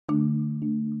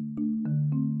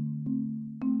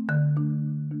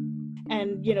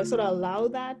and, sort of allow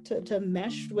that to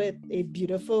mesh with a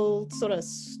beautiful sort of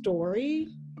story,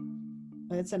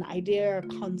 whether it's an idea or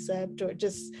concept or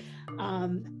just,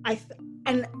 and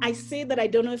I say that I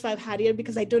don't know if I've had it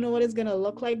because I don't know what it's going to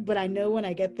look like, but I know when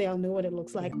I get there, I'll know what it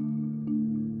looks like.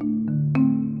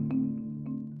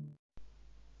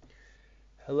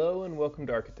 Hello and welcome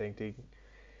to Architecting.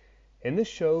 In this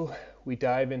show, we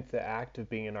dive into the act of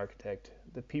being an architect,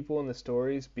 the people and the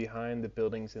stories behind the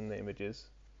buildings and the images.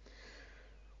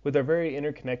 With our very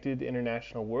interconnected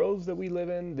international worlds that we live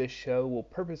in, this show will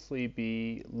purposely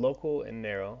be local and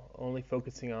narrow, only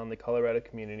focusing on the Colorado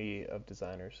community of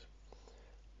designers.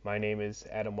 My name is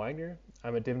Adam Wagner.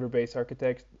 I'm a Denver-based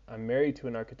architect. I'm married to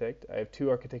an architect. I have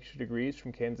 2 architecture degrees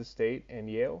from Kansas State and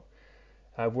Yale.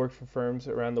 I've worked for firms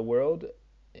around the world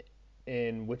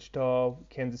in Wichita,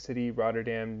 Kansas City,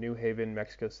 Rotterdam, New Haven,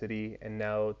 Mexico City, and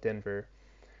now Denver,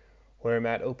 where I'm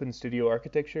at Open Studio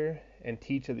Architecture and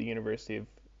teach at the University of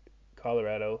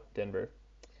Colorado, Denver.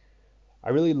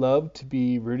 I really love to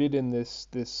be rooted in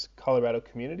this Colorado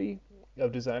community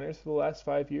of designers for the last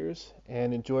 5 years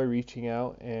and enjoy reaching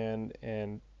out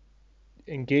and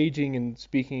engaging and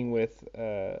speaking with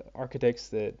architects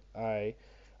that I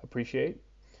appreciate.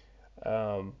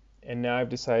 And now I've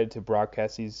decided to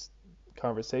broadcast these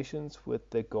conversations with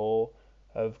the goal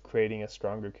of creating a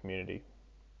stronger community.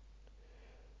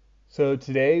 So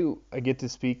today I get to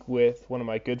speak with one of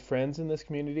my good friends in this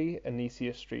community,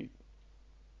 Annicia Streete.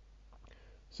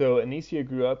 So Annicia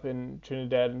grew up in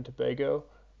Trinidad and Tobago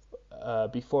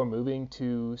before moving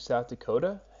to South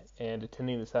Dakota and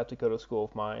attending the South Dakota School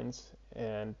of Mines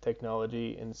and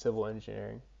Technology in Civil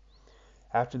Engineering.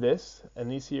 After this,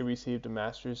 Annicia received a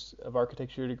Master's of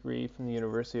Architecture degree from the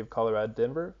University of Colorado,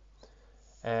 Denver,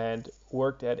 and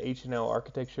worked at H&L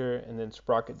Architecture and then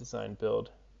Sprocket Design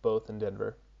Build, both in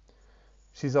Denver.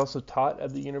 She's also taught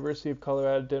at the University of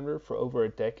Colorado, Denver for over a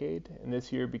decade, and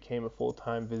this year became a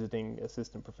full-time visiting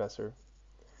assistant professor.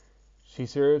 She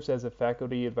serves as a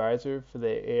faculty advisor for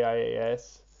the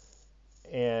AIAS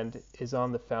and is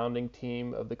on the founding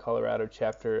team of the Colorado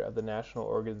chapter of the National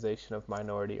Organization of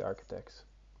Minority Architects.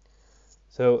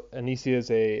 So Annicia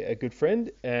is a good friend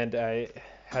and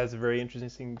has a very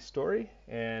interesting story,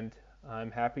 and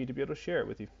I'm happy to be able to share it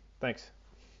with you. Thanks.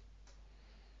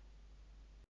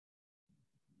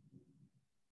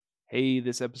 Hey,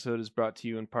 this episode is brought to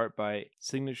you in part by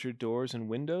Signature Doors and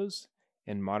Windows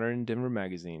and Modern Denver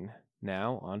Magazine.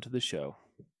 Now, on to the show.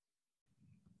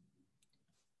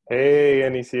 Hey,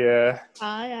 Annicia.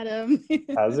 Hi, Adam.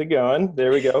 How's it going?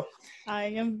 There we go. I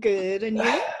am good. And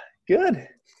you? Good.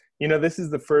 You know, this is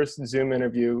the first Zoom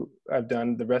interview I've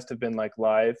done. The rest have been like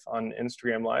live on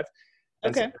Instagram Live.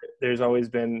 And okay. So there's always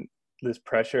been this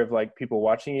pressure of like people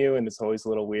watching you, and it's always a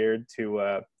little weird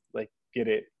to like get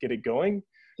it going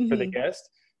for the guest.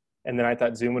 And then I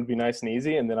thought Zoom would be nice and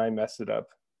easy, and then I messed it up.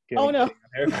 Oh no.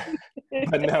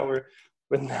 but now we're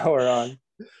on.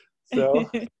 So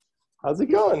how's it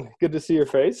going? Good to see your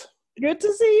face. Good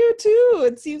to see you too.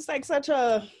 It seems like such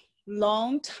a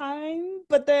long time,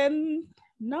 but then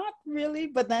not really,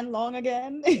 but then long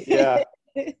again. Yeah,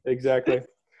 exactly.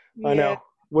 Yeah. I know.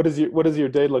 What does your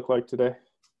day look like today?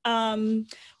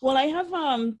 Well, I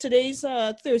have today's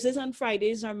Thursdays and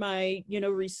Fridays are my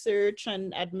research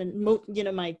and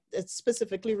admin, my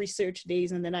specifically research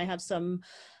days, and then I have some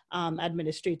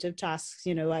administrative tasks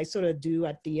I sort of do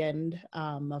at the end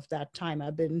of that time.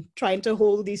 I've been trying to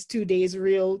hold these 2 days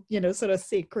real sort of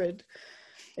sacred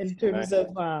in terms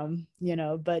of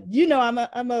but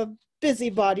I'm a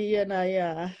busybody, and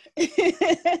I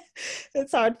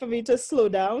it's hard for me to slow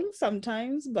down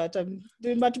sometimes, but I'm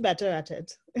doing much better at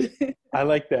it. I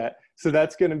like that. So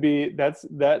that's going to be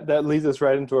that leads us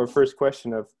right into our first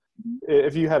question of,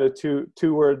 if you had a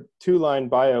two-line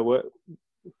bio,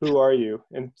 who are you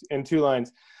in 2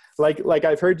 lines? Like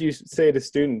I've heard you say to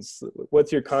students,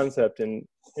 what's your concept in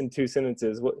 2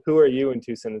 sentences? Who are you in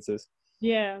 2 sentences?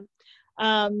 Yeah.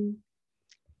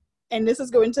 And this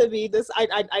is going to be this,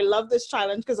 I love this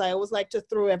challenge because I always like to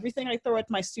throw everything I throw at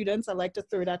my students. I like to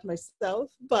throw it at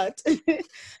myself, but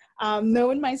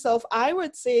knowing myself, I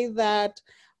would say that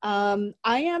I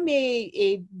am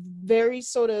a very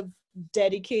sort of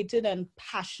dedicated and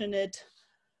passionate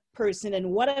person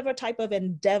in whatever type of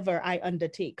endeavor I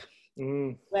undertake,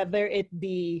 whether it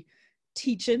be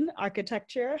teaching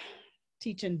architecture,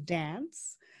 teaching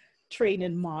dance,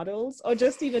 training models, or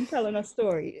just even telling a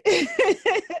story.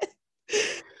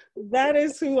 That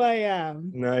is who I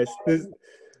am. Nice.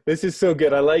 This is so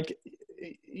good. I like,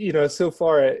 so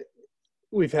far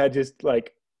we've had just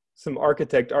like some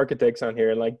architects on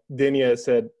here. Like Dinia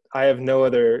said, I have no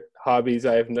other hobbies.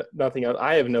 I have nothing else.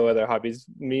 I have no other hobbies,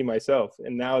 me, myself.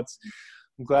 And now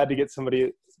I'm glad to get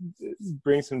somebody,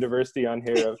 bring some diversity on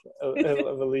here of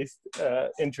at least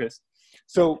interest.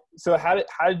 So how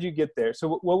did you get there?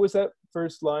 So what was that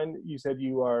first line? You said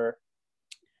you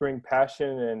bring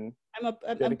passion and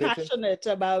I'm passionate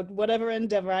about whatever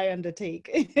endeavor I undertake.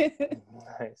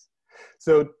 Nice.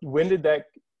 So when did that,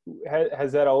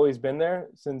 has that always been there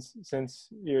since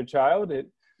you're a child?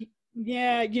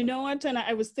 Yeah, you know what? And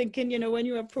I was thinking, when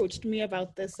you approached me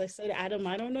about this, I said, Adam,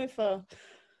 I don't know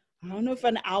if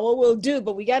an hour will do,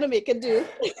 but we got to make it do.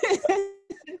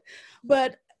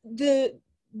 But the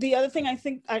other thing I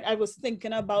think I was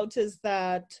thinking about is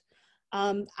that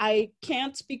I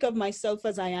can't speak of myself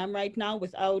as I am right now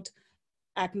without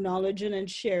acknowledging and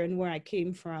sharing where I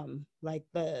came from, like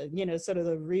sort of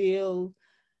the real,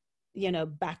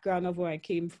 background of where I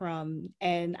came from.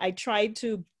 And I tried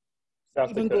to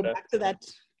South even Dakota. go back to that.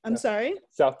 I'm sorry?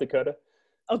 South Dakota.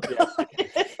 Oh, God.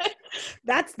 Yeah.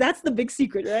 That's the big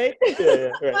secret, right?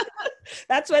 Yeah, right.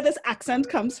 That's where this accent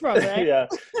comes from, right? Yeah.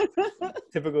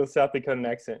 Typical South Dakotan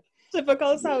accent.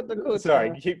 Typical South Dakota.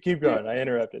 Sorry, keep going. I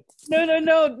interrupted.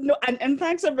 No. And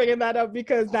thanks for bringing that up,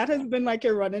 because that has been like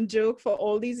a running joke for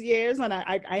all these years. And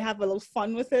I have a little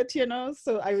fun with it,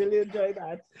 so I really enjoy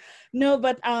that. No,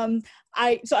 but I'm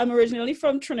originally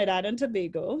from Trinidad and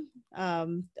Tobago,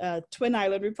 twin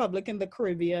island republic in the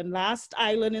Caribbean, last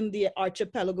island in the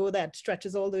archipelago that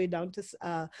stretches all the way down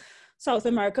to South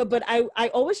America. But I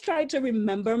always tried to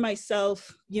remember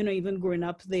myself, even growing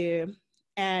up there.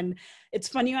 And it's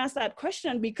funny you ask that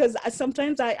question, because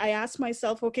sometimes I ask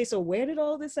myself, okay, so where did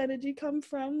all this energy come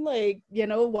from? Like,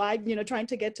 why, trying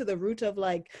to get to the root of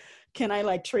like, can I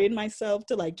like train myself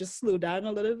to like just slow down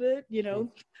a little bit,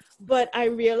 But I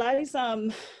realize,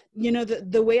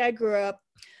 the way I grew up,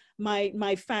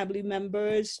 my family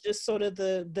members, just sort of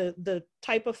the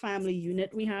type of family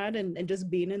unit we had, and just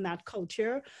being in that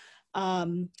culture.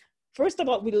 First of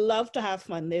all, we love to have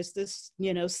fun. There's this,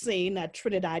 saying that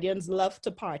Trinidadians love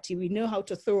to party. We know how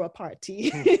to throw a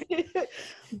party.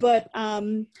 But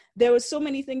there were so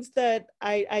many things that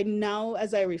I now,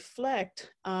 as I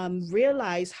reflect,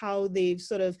 realize how they've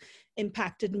sort of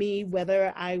impacted me,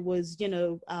 whether I was,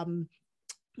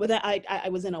 whether I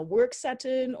was in a work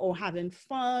setting or having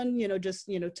fun, just,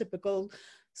 typical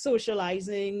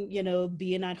socializing,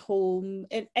 being at home,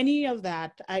 and any of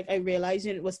that. I realized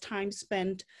it was time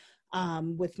spent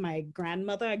with my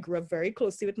grandmother. I grew up very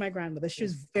closely with my grandmother. She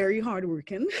was very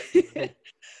hardworking.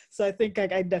 So I think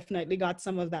I definitely got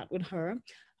some of that with her.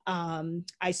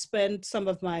 I spent some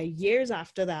of my years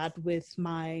after that with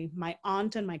my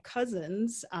aunt and my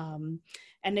cousins.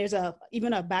 And there's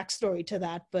even a backstory to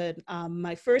that. But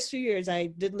my first few years, I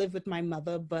did live with my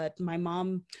mother, but my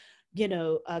mom,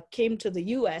 came to the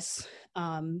US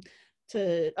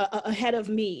ahead of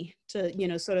me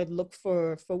to, sort of look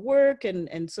for work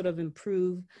and sort of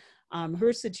improve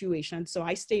her situation. So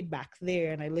I stayed back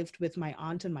there and I lived with my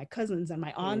aunt and my cousins, and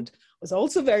my aunt was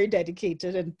also very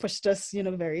dedicated and pushed us,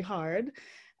 very hard.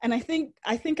 And I think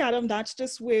Adam, that's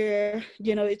just where,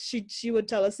 she would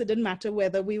tell us it didn't matter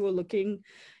whether we were looking,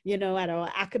 at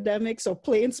our academics or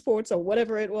playing sports or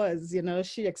whatever it was,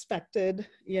 she expected,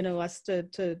 us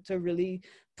to really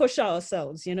push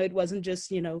ourselves. It wasn't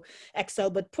just, excel,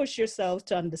 but push yourself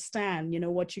to understand,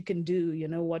 what you can do,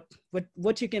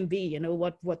 what you can be,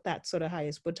 what that sort of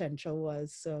highest potential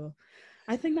was. So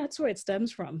I think that's where it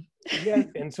stems from. Yeah.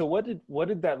 And so what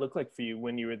did that look like for you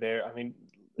when you were there? I mean,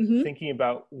 thinking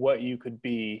about what you could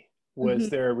be, was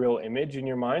there a real image in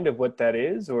your mind of what that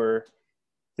is, or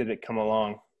did it come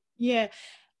along? Yeah,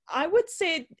 I would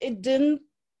say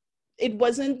it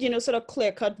wasn't, sort of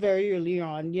clear cut very early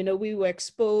on. We were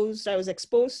exposed, I was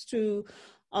exposed to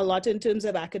a lot in terms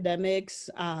of academics,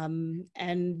 and,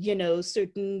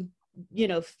 certain,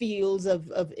 fields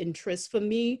of interest for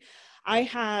me. I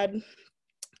had,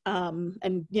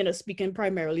 and, speaking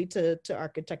primarily to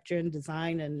architecture and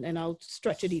design, and I'll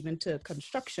stretch it even to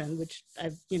construction, which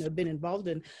I've, been involved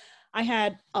in. I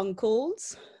had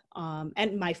uncles,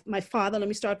 and my father, let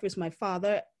me start with my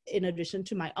father, in addition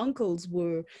to my uncles,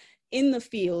 were in the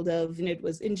field of, it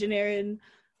was engineering,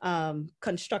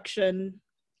 construction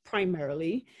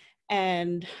primarily.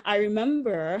 And I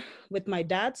remember with my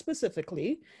dad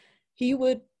specifically, he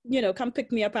would, come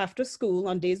pick me up after school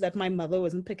on days that my mother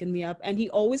wasn't picking me up. And he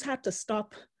always had to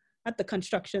stop at the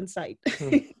construction site.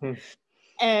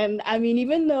 And I mean,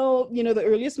 even though, the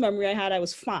earliest memory I had, I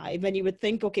was 5, and you would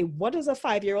think, okay, what does a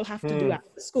 5-year-old have to do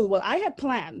after school? Well, I had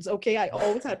plans, okay? I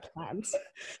always had plans.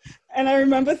 And I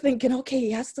remember thinking, okay, he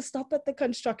has to stop at the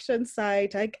construction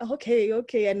site.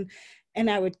 Okay. And And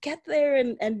I would get there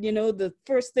and, you know, the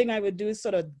first thing I would do is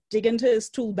sort of dig into his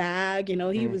tool bag. You know,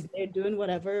 he was there doing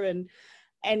whatever.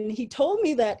 And he told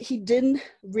me that he didn't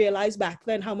realize back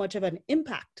then how much of an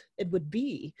impact it would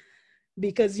be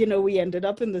because, you know, we ended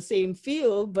up in the same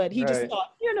field, but he just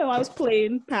thought, you know, I was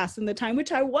playing, passing the time,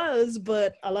 which I was,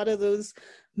 but a lot of those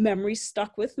memories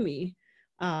stuck with me.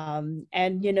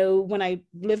 And, you know, when I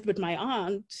lived with my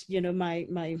aunt, you know, my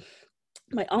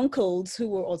uncles who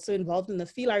were also involved in the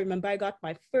field, I remember I got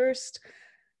my first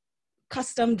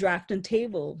custom drafting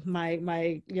table.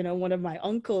 My you know, one of my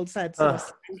uncles had sort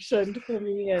of sanctioned for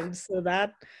me, and so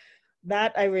that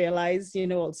I realized, you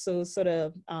know, also sort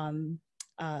of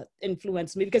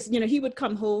influenced me because, you know, he would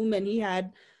come home and he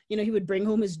had, you know, he would bring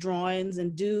home his drawings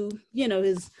and do, you know,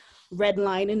 his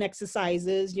redlining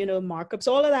exercises, you know, markups,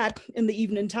 all of that in the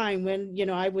evening time when, you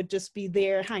know, I would just be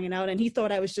there hanging out, and he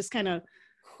thought I was just kind of,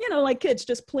 you know, like kids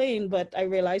just playing, but I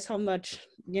realized how much,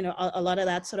 you know, a lot of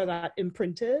that sort of got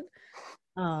imprinted.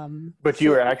 But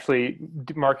you were actually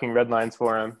marking red lines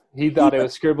for him. He thought it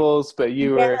was scribbles, but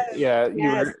you were, you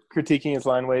were critiquing his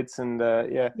line weights and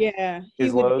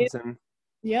his loads and.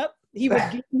 Yep. He would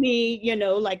give me, you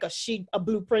know, like a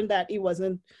blueprint that he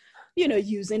wasn't, you know,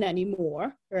 using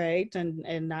anymore. Right.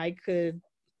 And I could,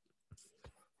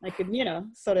 you know,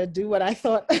 sort of do what I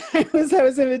thought I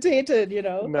was imitated, you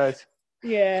know. Nice.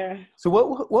 Yeah. So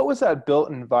what was that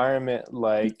built environment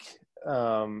like?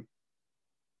 I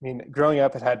mean, growing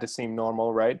up, it had to seem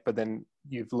normal, right? But then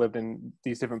you've lived in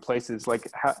these different places. Like,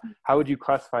 how would you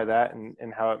classify that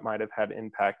and how it might have had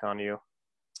impact on you?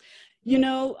 You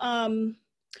know,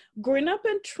 growing up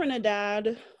in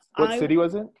Trinidad. What city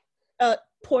was it?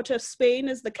 Port of Spain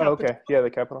is the capital. Oh, okay. Yeah, the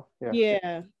capital.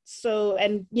 Yeah. So,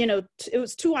 and, you know, it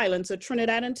was two islands, so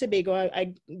Trinidad and Tobago.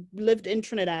 I lived in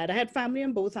Trinidad. I had family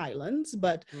on both islands,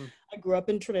 but I grew up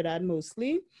in Trinidad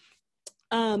mostly.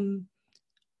 I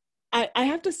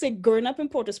have to say, growing up in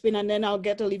Port of Spain, and then I'll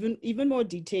get even more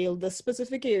detail, the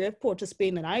specific area of Port of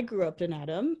Spain that I grew up in,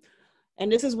 Adam.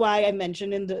 And this is why I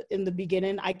mentioned in the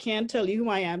beginning, I can't tell you who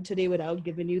I am today without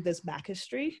giving you this back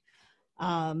history.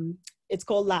 It's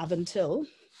called Laventille.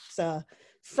 It's a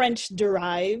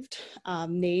French-derived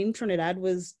name. Trinidad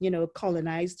was, you know,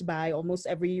 colonized by almost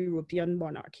every European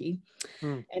monarchy.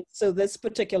 And so this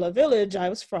particular village I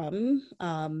was from,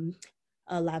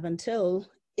 Laventille,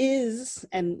 is,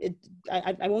 and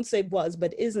I won't say was,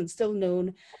 but is and still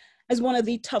known as one of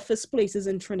the toughest places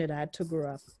in Trinidad to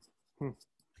grow up.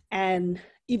 And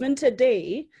even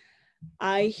today,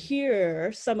 I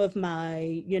hear some of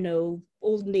my, you know,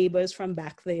 old neighbors from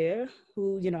back there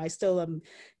who, you know, I still am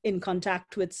in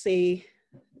contact with, say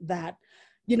that,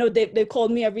 you know, they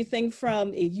called me everything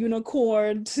from a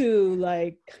unicorn to,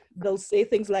 like, they'll say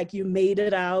things like, you made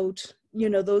it out, you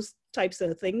know, those types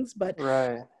of things. But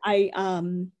when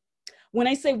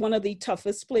I say one of the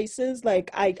toughest places, like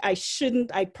I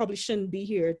probably shouldn't be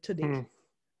here today.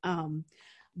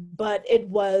 But it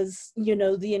was, you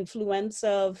know, the influence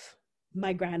of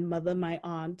my grandmother, my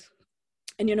aunt,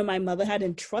 and, you know, my mother had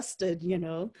entrusted, you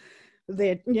know,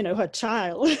 her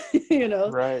child, you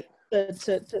know,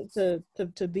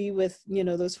 to be with, you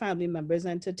know, those family members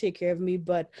and to take care of me.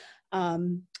 But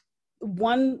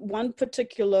one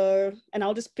particular, and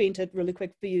I'll just paint it really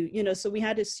quick for you, you know, so we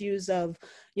had issues of,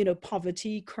 you know,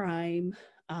 poverty, crime,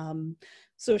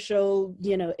 social,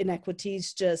 you know,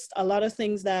 inequities, just a lot of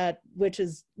things that, which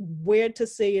is weird to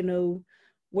say, you know,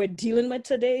 we're dealing with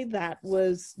today, that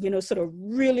was, you know, sort of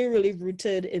really, really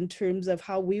rooted in terms of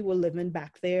how we were living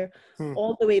back there,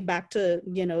 all the way back to,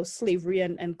 you know, slavery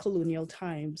and colonial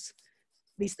times.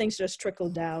 These things just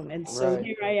trickled down. And so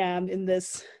here I am in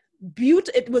this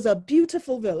it was a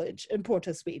beautiful village in Port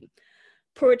of Spain,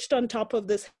 perched on top of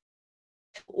this,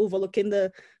 overlooking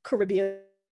the Caribbean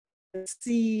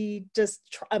Sea, just,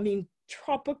 I mean,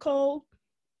 tropical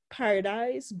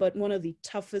paradise, but one of the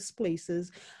toughest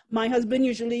places. My husband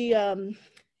usually,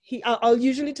 I'll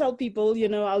usually tell people, you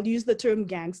know, I'll use the term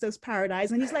gangster's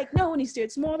paradise, and he's like, no, and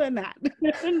it's more than that.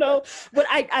 No, but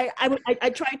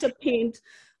I try to paint,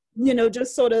 you know,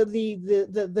 just sort of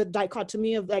the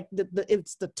dichotomy of, like,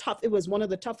 it was one of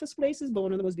the toughest places, but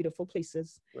one of the most beautiful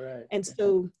places. And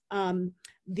so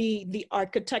the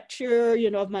architecture, you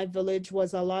know, of my village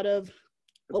was a lot of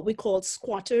what we call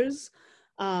squatters,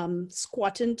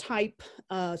 squatting type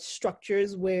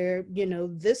structures, where, you know,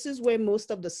 this is where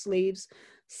most of the slaves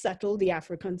settled, the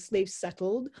African slaves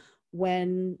settled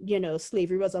when, you know,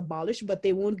 slavery was abolished, but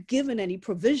they weren't given any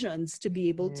provisions to be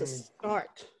able to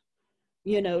start,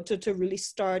 you know, to really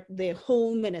start their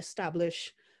home and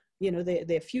establish, you know,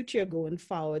 their future going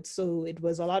forward. So it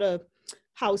was a lot of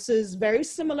houses very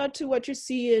similar to what you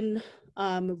see in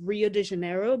Rio de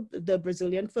Janeiro, the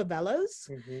Brazilian favelas,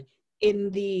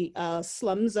 in the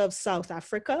slums of South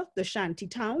Africa, the shanty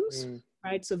towns,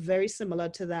 right? So very similar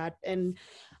to that. And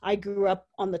I grew up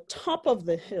on the top of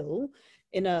the hill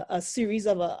in a series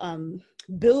of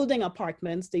building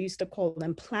apartments. They used to call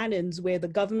them plannings, where the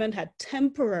government had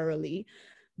temporarily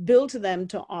built them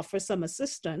to offer some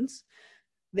assistance.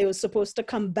 They were supposed to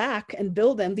come back and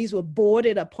build them. These were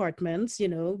boarded apartments, you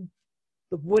know,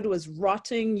 the wood was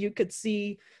rotting. You could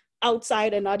see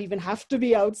outside and not even have to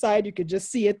be outside. You could just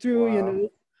see it through, you know,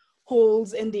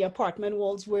 holes in the apartment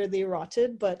walls where they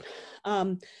rotted. But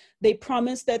they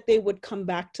promised that they would come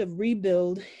back to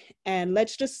rebuild. And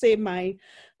let's just say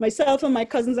myself and my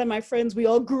cousins and my friends, we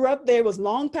all grew up there. It was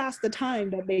long past the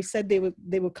time that they said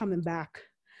they were coming back.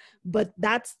 But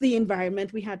that's the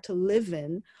environment we had to live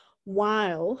in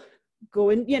while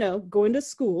going to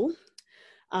school,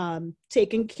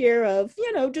 taking care of,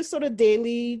 you know, just sort of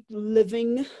daily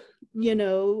living, you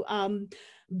know,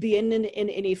 being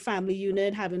in a family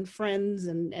unit, having friends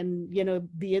and, you know,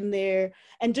 being there,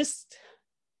 and just,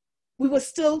 we were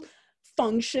still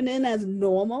functioning as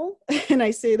normal. And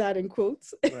I say that in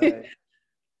quotes, right.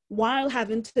 While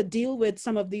having to deal with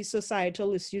some of these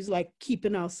societal issues, like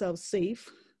keeping ourselves safe.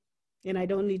 And I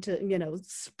don't need to, you know,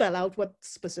 spell out what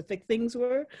specific things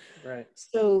were. Right.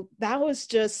 So that was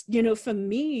just, you know, for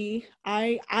me,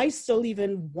 I still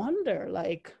even wonder,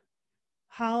 like,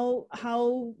 how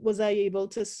was I able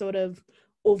to sort of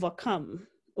overcome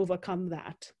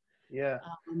that? Yeah.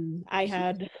 I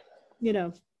had, you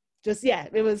know, just, yeah,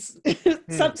 it was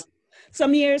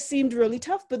some years seemed really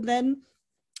tough, but then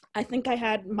I think I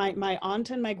had my aunt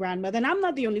and my grandmother, and I'm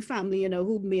not the only family, you know,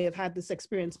 who may have had this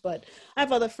experience, but I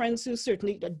have other friends who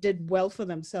certainly did well for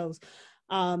themselves.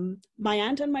 My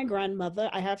aunt and my grandmother,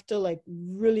 I have to like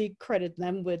really credit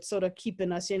them with sort of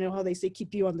keeping us, you know, how they say,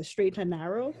 keep you on the straight and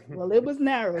narrow. Well, it was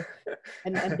narrow,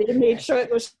 and they made sure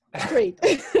it was straight.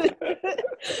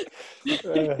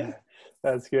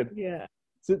 That's good. Yeah.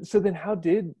 So then how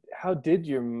did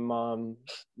your mom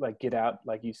like get out,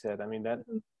 like you said? I mean, that's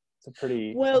a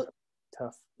pretty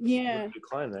tough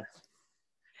climb there.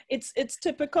 It's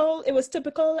typical. It was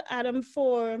typical, Adam,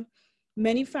 for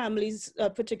many families,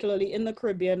 particularly in the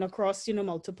Caribbean, across, you know,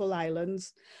 multiple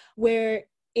islands, where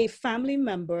a family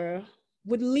member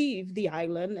would leave the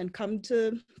island and come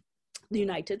to the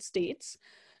United States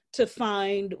to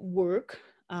find work,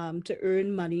 to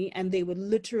earn money, and they would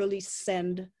literally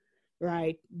send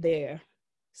what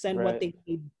they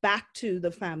made back to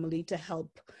the family to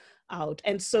help out.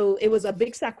 And so it was a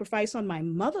big sacrifice on my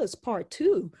mother's part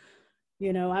too.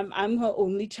 You know, I'm her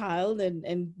only child,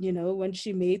 and you know, when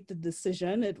she made the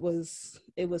decision, it was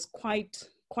quite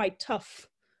tough,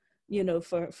 you know,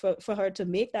 for her to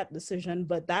make that decision.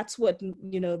 But that's what,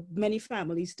 you know, many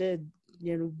families did.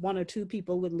 You know, one or two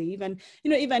people would leave, and,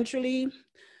 you know, eventually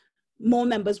more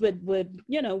members would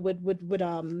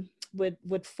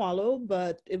follow.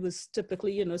 But it was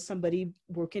typically, you know, somebody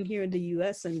working here in the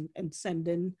US and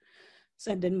sending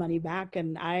money back,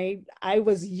 and I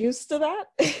was used to that.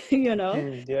 You know.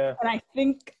 Yeah. And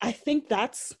I think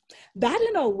that's that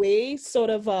in a way sort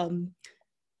of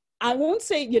I won't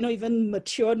say, you know, even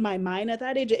matured my mind at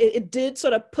that age. It did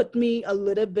sort of put me a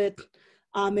little bit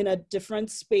in a different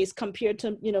space compared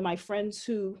to, you know, my friends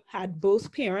who had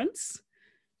both parents.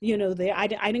 You know, I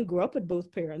didn't grow up with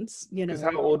both parents, you know. 'Cause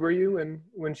how old were you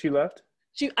when she left?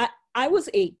 I was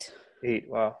 8. 8,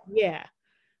 wow. Yeah.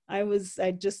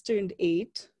 I just turned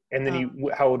 8. And then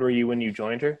how old were you when you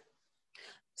joined her?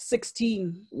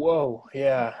 16. Whoa,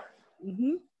 yeah.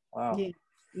 Mm-hmm. Wow.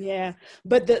 Yeah.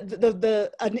 But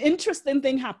an interesting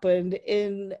thing happened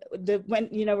when,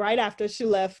 you know, right after she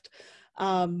left,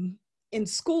 in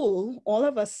school, all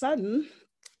of a sudden,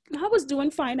 I was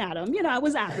doing fine, Adam. You know, I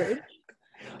was average.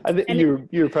 I think you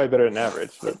were probably better than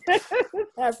average. But.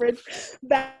 Average.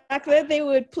 Back then, they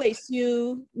would place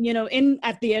you, you know,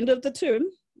 at the end of the term,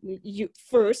 you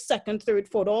first, second, third,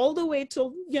 fourth, all the way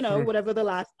till, you know, whatever the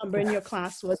last number in your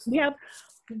class was.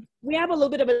 We have a little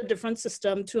bit of a different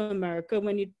system to America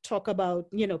when you talk about,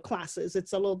 you know, classes.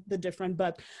 It's a little bit different,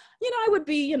 but, you know, I would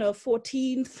be, you know,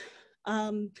 14th,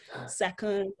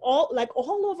 second,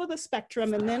 all over the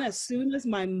spectrum. And then as soon as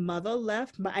my mother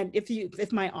left, and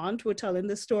if my aunt were telling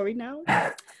this story now,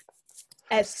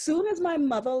 as soon as my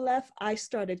mother left, I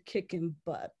started kicking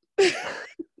butt.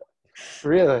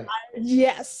 Really?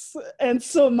 Yes. And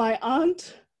so my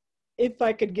aunt, if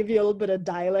I could give you a little bit of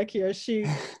dialect here, she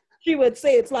would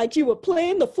say, it's like you were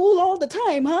playing the fool all the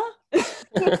time, huh?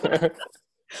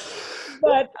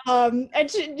 But and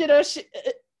she, you know,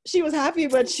 she was happy,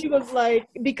 but she was like,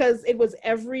 because it was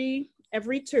every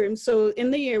term. So in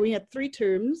the year we had 3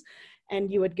 terms,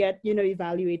 and you would get,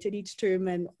 evaluated each term.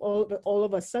 And all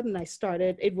of a sudden I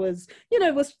started, it was,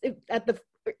 at the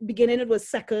beginning it was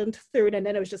second, third, and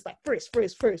then it was just like first.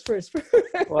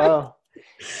 Wow.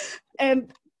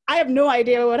 And I have no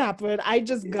idea what happened. I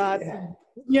just got,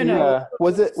 Yeah.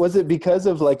 Was it because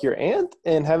of like your aunt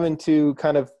and having to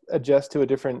kind of adjust to a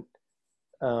different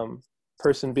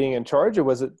person being in charge, or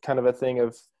was it kind of a thing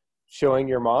of showing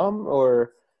your mom,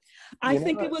 or? I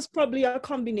think it was probably a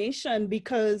combination,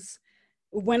 because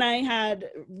when I had,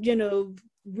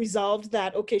 resolved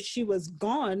that, okay, she was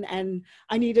gone, and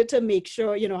I needed to make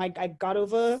sure, I got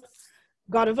over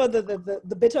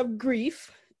the bit of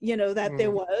grief, that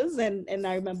there was. And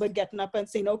I remember getting up and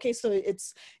saying, okay, so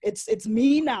it's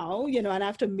me now, and I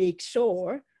have to make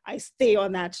sure I stay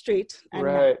on that straight. And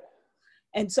right.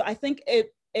 And so I think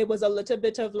it was a little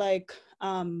bit of like,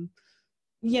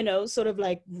 sort of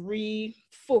like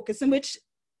refocusing, which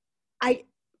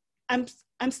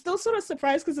I'm still sort of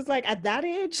surprised, because it's like at that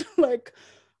age, like,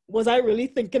 was I really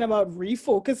thinking about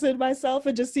refocusing myself?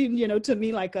 It just seemed, to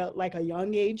me like a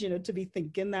young age, to be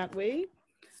thinking that way.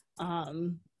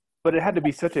 But it had to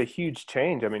be such a huge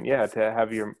change. I mean, yeah, to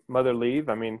have your mother leave.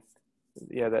 I mean,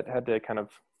 yeah, that had to kind of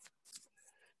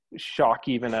shock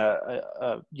even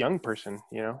a young person,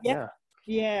 Yeah.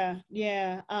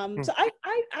 Yeah. So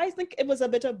I think it was a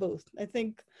bit of both. I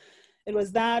think it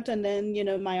was that, and then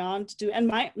my aunt too, and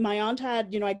my aunt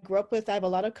had, I grew up with, I have a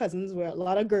lot of cousins, we're a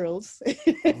lot of girls,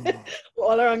 we're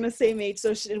all around the same age,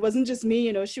 so it wasn't just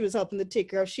me, she was helping to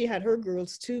take care of, she had her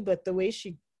girls too, but the way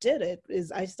she did it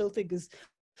is, I still think, is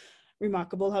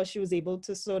remarkable, how she was able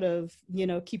to sort of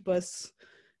keep us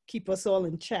all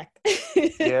in check.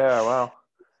 Yeah, wow.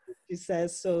 She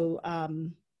says so.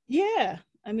 Yeah,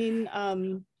 I mean,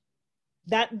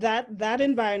 that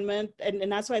environment,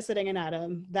 and that's why I said, and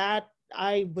Adam, that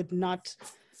I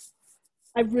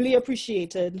really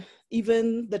appreciated,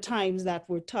 even the times that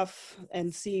were tough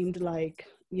and seemed like,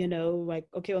 like,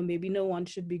 okay, well, maybe no one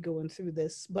should be going through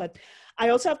this. But I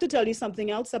also have to tell you something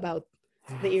else about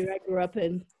the area I grew up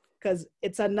in, because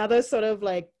it's another sort of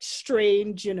like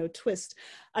strange, twist.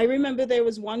 I remember there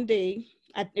was one day,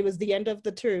 it was the end of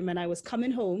the term, and I was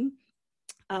coming home,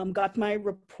 got my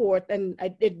report, and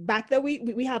back then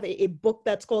we have a book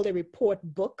that's called a report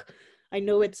book. I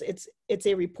know it's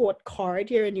a report card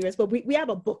here in the US, but we have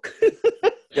a book.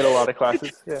 Get a lot of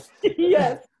classes, yeah.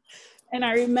 Yes. And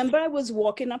I remember I was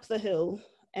walking up the hill,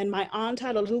 and my aunt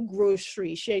had a little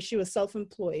grocery. She was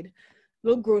self-employed,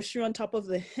 little grocery on top of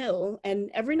the hill,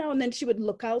 and every now and then she would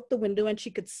look out the window and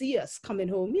she could see us coming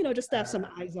home, just to have some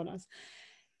eyes on us.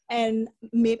 And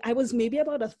I was maybe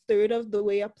about a third of the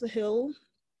way up the hill,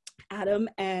 Adam,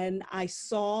 and I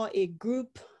saw a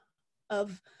group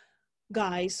of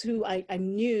guys who I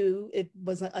knew it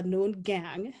was a known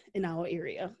gang in our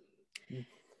area.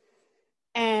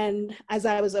 And as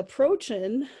I was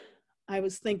approaching, I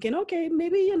was thinking, okay,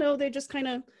 maybe, they're just kind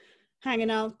of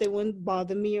hanging out, they wouldn't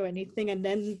bother me or anything. And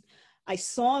then I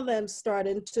saw them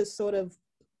starting to sort of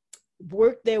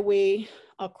work their way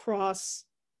across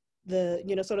the,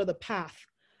 sort of the path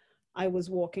I was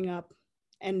walking up,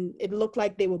 and it looked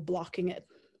like they were blocking it.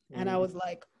 And I was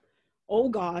like, oh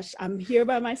gosh, I'm here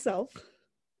by myself.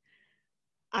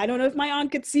 I don't know if my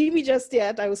aunt could see me just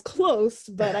yet. I was close,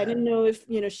 but I didn't know if,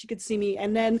 she could see me.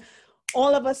 And then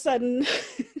all of a sudden,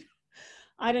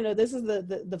 I don't know, this is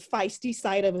the feisty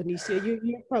side of Annicia.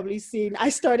 You've probably seen, I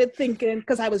started thinking,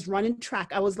 because I was running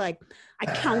track, I was like, I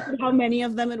counted how many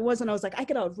of them it was, and I was like, I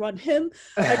could outrun him.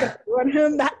 I could outrun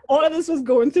him. That all of this was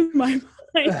going through my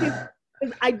mind.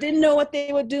 I didn't know what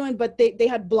they were doing, but they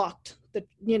had blocked the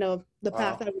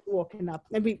path I was walking up.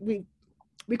 And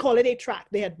we call it a track.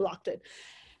 They had blocked it.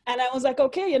 And I was like,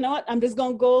 okay, you know what? I'm just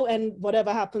going to go, and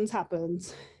whatever happens,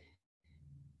 happens.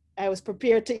 I was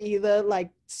prepared to either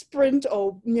like sprint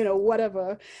or,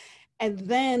 whatever. And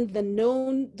then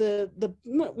the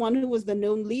one who was the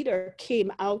known leader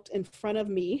came out in front of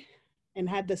me and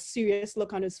had the serious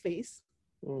look on his face.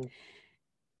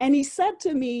 And he said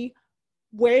to me,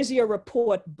 "Where's your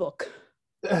report book?"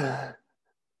 And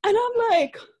I'm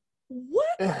like,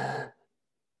 what?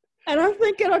 And I'm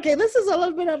thinking, okay, this is a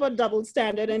little bit of a double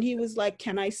standard. And he was like,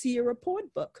 "Can I see your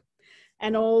report book?"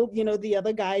 And all, the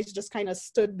other guys just kind of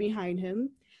stood behind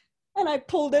him. And I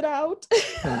pulled it out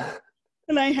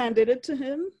and I handed it to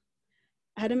him.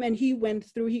 Adam, and he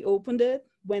opened it,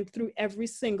 went through every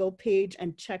single page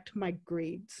and checked my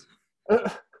grades.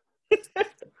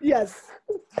 Yes.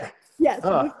 Yes,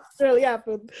 this really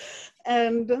happened.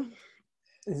 And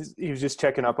he was just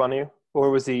checking up on you, or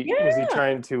was he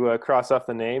trying to cross off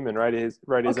the name and write his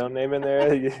own name in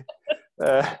there?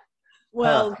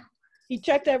 He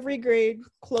checked every grade,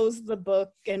 closed the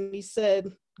book, and he said,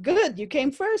 "Good, you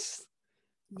came first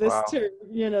this Wow. term,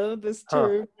 this Huh.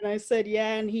 term." And I said,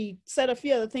 "Yeah." And he said a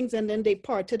few other things, and then they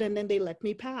parted, and then they let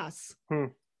me pass. Hmm.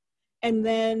 And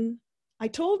then I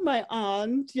told my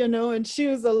aunt, and she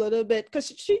was a little bit, because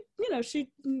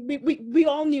we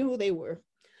all knew who they were.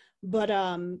 But,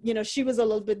 she was a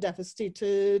little bit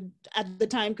devastated at the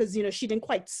time because, she didn't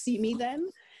quite see me then.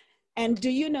 And do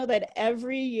you know that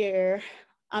every year,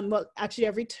 well, actually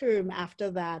every term after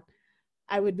that,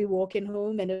 I would be walking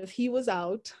home, and if he was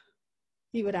out,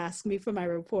 he would ask me for my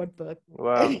report book.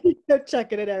 Wow.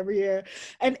 Checking it every year.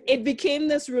 And it became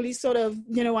this really sort of,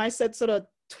 I said sort of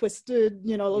twisted, a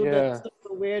little bit Yeah. sort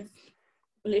of a weird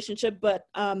relationship. But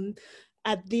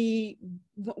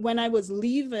when I was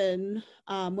leaving,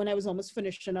 when I was almost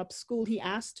finishing up school, he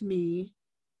asked me,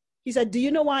 he said, "Do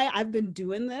you know why I've been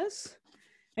doing this?"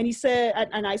 And he said,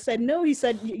 and I said, "No." He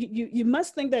said, you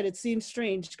must think that it seems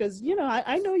strange because,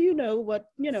 I know, what,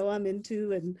 I'm into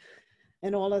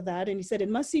and all of that. And he said, "It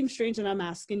must seem strange. And I'm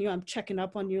asking you, I'm checking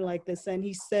up on you like this." And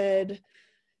he said,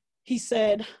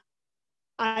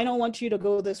 "I don't want you to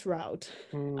go this route.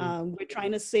 Hmm. We're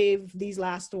trying to save these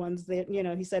last ones that,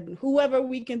 he said, whoever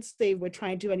we can save, we're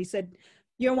trying to." And he said,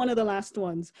 "You're one of the last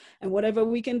ones. And whatever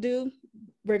we can do,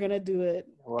 we're going to do it."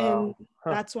 And Wow.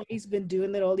 Huh. that's why he's been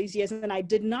doing it all these years. And I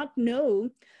did not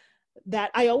know that.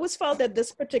 I always felt that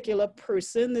this particular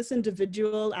person, this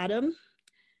individual, Adam,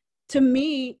 to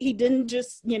me, he didn't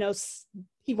just,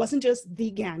 he wasn't just the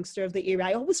gangster of the area.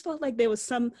 I always felt like there was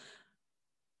some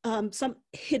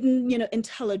hidden,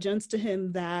 intelligence to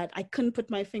him that I couldn't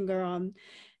put my finger on.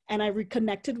 And I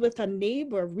reconnected with a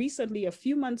neighbor recently, a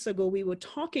few months ago. We were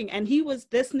talking, and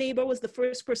this neighbor was the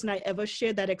first person I ever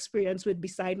shared that experience with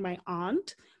beside my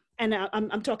aunt. And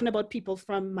I'm talking about people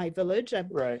from my village. I've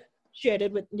Right. shared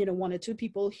it with, one or two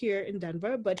people here in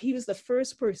Denver, but he was the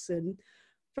first person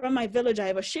from my village I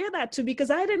ever shared that to, because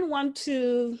I didn't want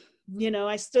to,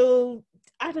 I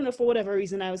don't know, for whatever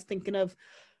reason, I was thinking of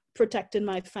protecting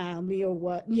my family or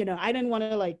what, I didn't want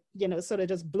to sort of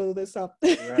just blow this up.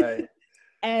 Right.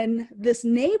 And this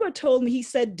neighbor told me, he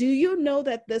said, "Do you know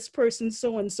that this person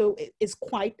so-and-so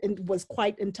was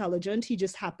quite intelligent. He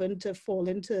just happened to fall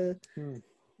into, Hmm.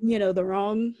 the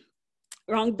wrong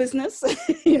business,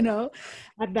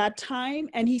 at that time."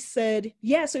 And he said,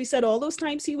 "Yeah." So he said, all those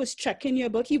times he was checking your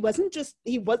book,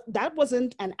 that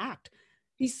wasn't an act.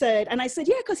 He said, and I said,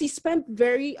 "Yeah, because he spent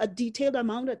a detailed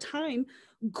amount of time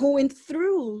going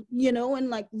through, and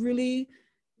like really,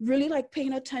 really like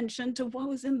paying attention to what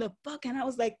was in the book." And I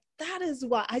was like, that is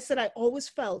why I said, I always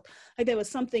felt like there was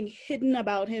something hidden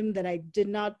about him that I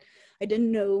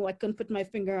didn't know. I couldn't put my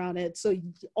finger on it. So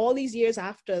all these years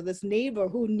after, this neighbor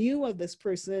who knew of this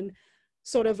person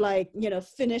sort of like,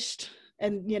 finished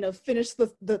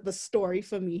the story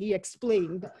for me. He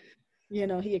explained,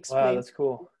 Wow, that's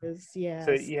cool. this. So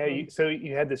Yeah. yeah, so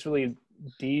you had this really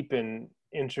deep and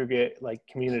intricate like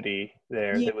community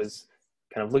there Yeah. that was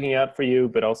kind of looking out for you,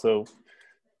 but also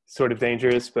sort of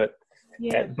dangerous.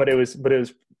 Yeah. But it was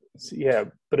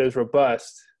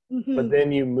robust. But Mm-hmm.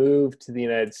 then you moved to the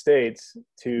United States,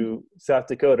 to South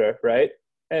Dakota, right?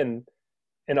 And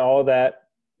all that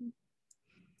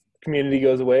community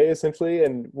goes away essentially,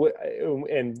 and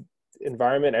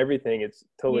environment, everything, it's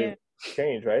totally Yeah.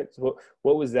 changed, right? So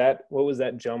what was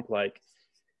that jump like?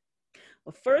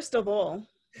 Well, first of all,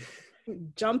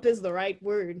 jump is the right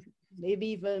word. Maybe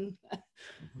even,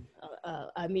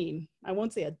 I mean, I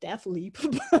won't say a death leap,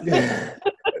 but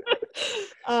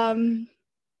um,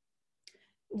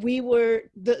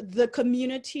 the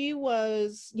community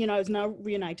was, I was now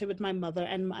reunited with my mother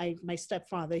and my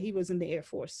stepfather. He was in the Air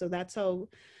Force. So that's how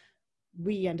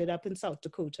we ended up in South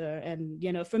Dakota. And,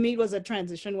 for me, it was a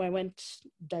transition where I went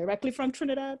directly from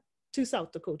Trinidad to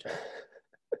South Dakota.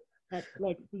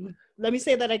 Let me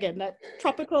say that again, that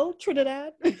tropical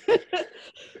Trinidad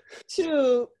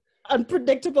to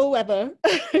unpredictable weather,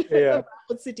 Yeah.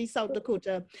 city, South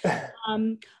Dakota.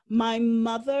 My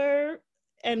mother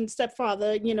and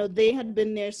stepfather, they had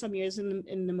been there some years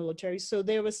in the military. So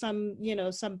there was some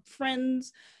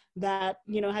friends that,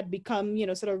 had become,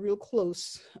 sort of real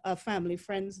close family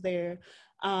friends there.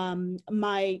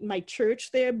 My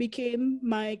church there became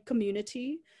my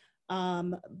community.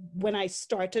 When I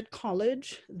started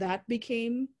college, that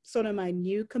became sort of my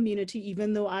new community,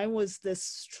 even though I was this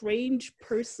strange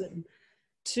person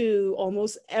to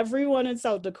almost everyone in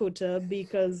South Dakota,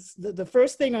 because the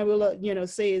first thing I will,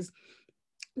 say is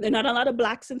there are not a lot of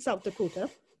Blacks in South Dakota.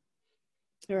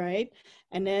 All right.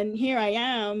 And then here I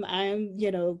am, I'm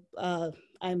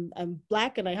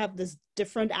Black and I have this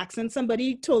different accent.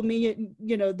 Somebody told me,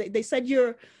 they said,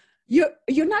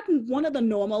 you're not one of the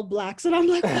normal Blacks. And I'm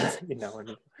like, You know, I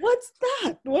mean, what's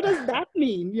that? What does that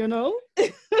mean? You know?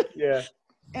 yeah.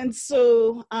 And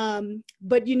so,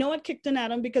 but you know what kicked in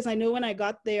at him? Because I know when I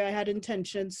got there, I had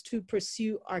intentions to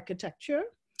pursue architecture.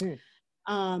 Hmm.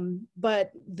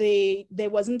 But there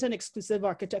wasn't an exclusive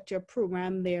architecture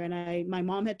program there. And my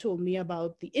mom had told me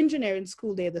about the engineering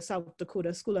school there, the South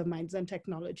Dakota School of Mines and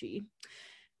Technology.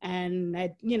 And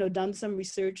I'd, done some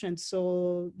research. And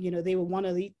so, they were one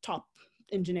of the top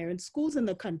engineering schools in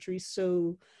the country.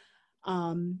 So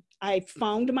I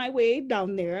found my way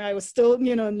down there. I was still,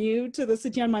 new to the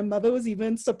city, and my mother was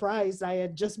even surprised. I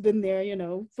had just been there,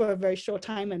 for a very short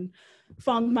time, and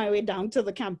found my way down to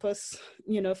the campus,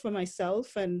 for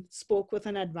myself, and spoke with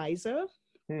an advisor.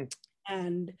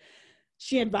 And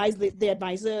she advised, the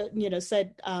advisor,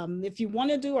 said, if you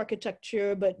want to do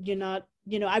architecture, but you're not,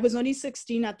 I was only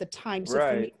 16 at the time. So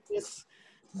for me, this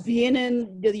being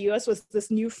in the US was this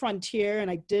new frontier,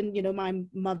 and I didn't, my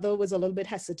mother was a little bit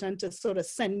hesitant to sort of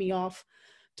send me off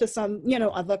to some,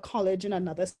 other college in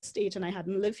another state, and I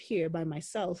hadn't lived here by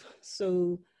myself.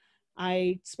 So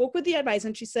I spoke with the advisor,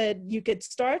 and she said, you could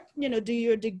start, do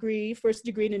your degree, first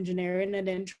degree in engineering, and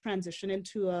then transition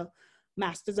into a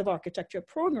Master's of Architecture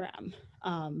program.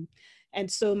 And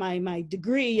so my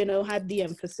degree, had the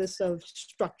emphasis of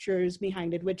structures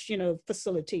behind it, which,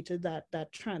 facilitated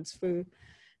that transfer.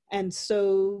 And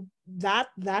so that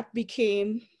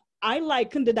became, I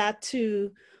likened that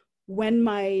to when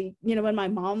my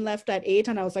mom left at 8,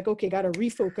 and I was like, okay, got to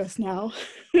refocus now.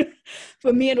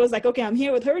 For me, it was like, okay, I'm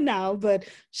here with her now, but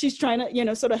she's trying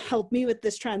to, sort of help me with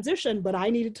this transition, but I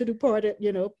needed to do part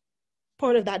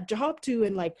of that job too,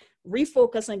 and like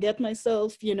refocus and get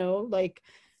myself, like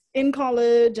in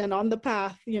college and on the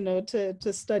path,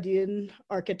 to studying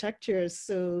architecture.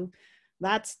 So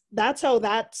that's how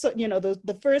that, so,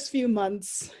 the first few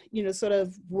months, sort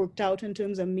of worked out in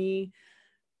terms of me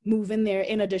moving there,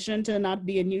 in addition to not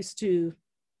being used to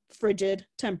frigid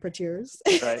temperatures.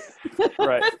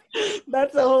 Right.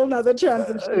 That's a whole nother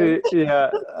transition.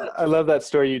 Yeah. I love that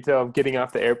story you tell of getting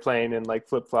off the airplane and like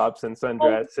flip-flops and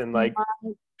sundress, and like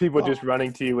people just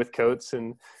running to you with coats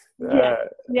and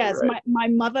yes. Right. My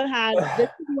mother had this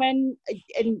is when,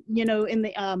 and in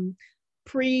the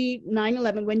pre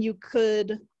 9/11, when you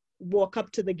could walk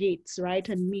up to the gates, right,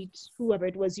 and meet whoever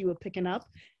it was you were picking up.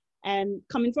 And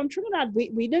coming from Trinidad,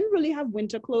 we didn't really have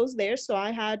winter clothes there, so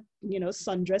I had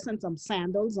sundress and some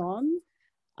sandals on.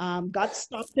 Got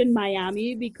stopped in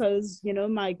Miami because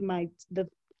the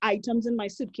items in my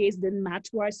suitcase didn't match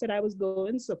where I said I was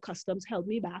going, so customs held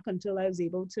me back until I was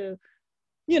able to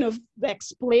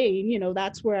explain,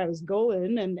 that's where I was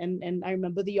going. And I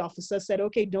remember the officer said,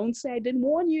 okay, don't say I didn't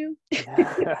warn you.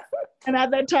 And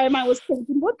at that time I was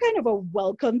thinking, what kind of a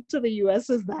welcome to the US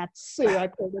is that, sir? I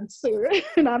called him sir.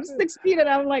 And I'm 16, and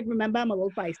I'm like, remember, I'm a little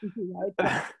feisty too,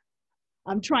 right?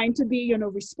 I'm trying to be,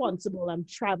 responsible. I'm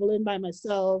traveling by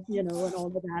myself, and all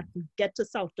of that, to get to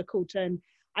South Dakota. And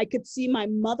I could see my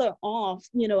mother off,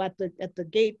 at the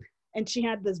gate, and she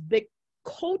had this big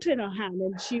coat in her hand,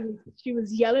 and she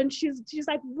was yelling. She's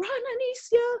like, run,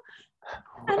 Annicia.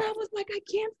 And I was like, I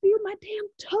can't feel my damn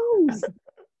toes.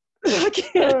 I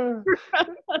can't.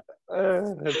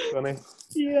 That's funny.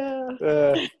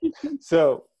 Yeah.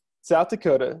 So South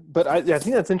Dakota, but I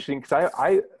think that's interesting, because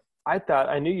I thought,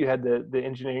 I knew you had the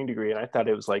engineering degree, and I thought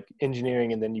it was like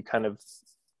engineering and then you kind of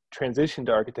transitioned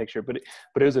to architecture, but it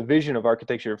was a vision of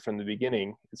architecture from the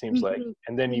beginning, it seems like.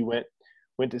 And then you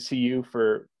went to CU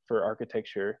for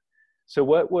architecture. So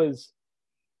was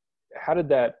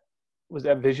that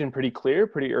vision pretty clear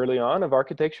pretty early on of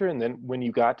architecture? And then when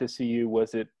you got to CU,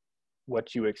 was it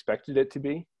what you expected it to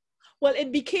be? Well,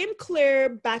 it became clear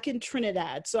back in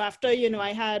Trinidad. So after,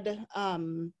 I had,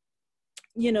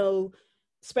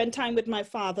 spent time with my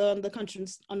father on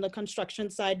the construction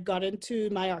side, got into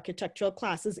my architectural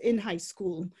classes in high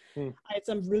school. I had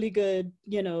some really good,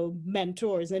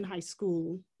 mentors in high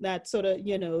school that sort of,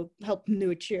 helped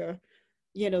nurture,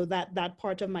 that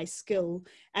part of my skill.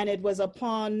 And it was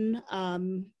upon,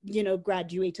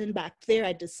 graduating back there,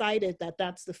 I decided that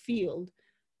that's the field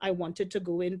I wanted to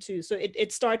go into. So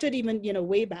it started even,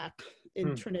 way back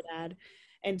in Trinidad.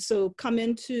 And so come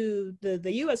into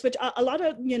the US, which a lot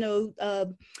of,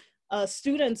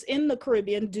 students in the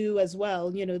Caribbean do as well.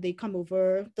 They come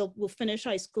over, will finish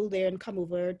high school there and come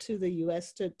over to the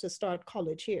US to start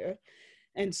college here.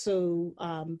 And so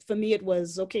for me, it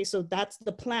was, okay, so that's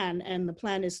the plan. And the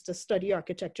plan is to study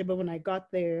architecture. But when I got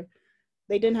there,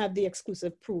 they didn't have the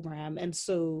exclusive program. And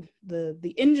so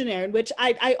the engineering, which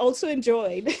I also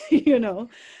enjoyed,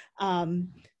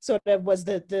 sort of was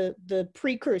the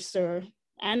precursor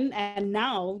and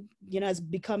now, has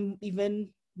become even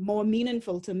more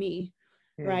meaningful to me,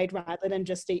 right? Rather than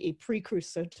just a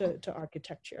precursor to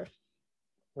architecture.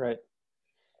 Right.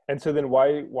 And so then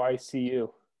why CU?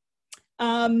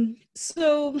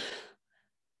 So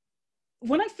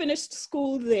when I finished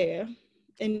school there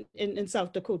in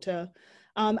South Dakota,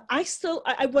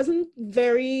 I wasn't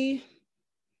very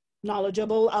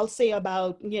knowledgeable, I'll say,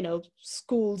 about,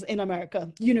 schools in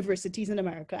America, universities in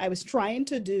America. I was trying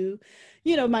to do,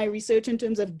 my research in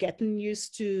terms of getting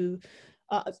used to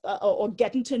or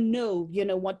getting to know,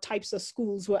 what types of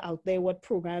schools were out there, what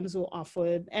programs were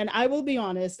offered. And I will be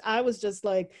honest, I was just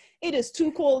like, it is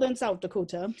too cold in South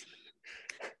Dakota.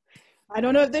 I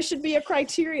don't know if there should be a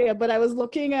criteria, but I was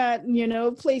looking at,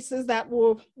 places that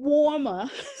were warmer.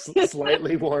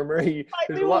 Slightly warmer.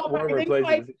 There's a lot warmer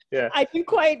places. I didn't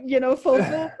quite,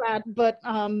 fulfill that. But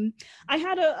I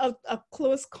had a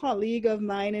close colleague of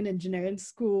mine in engineering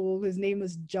school. His name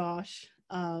was Josh.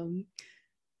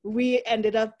 We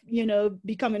ended up,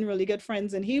 becoming really good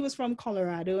friends. And he was from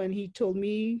Colorado. And he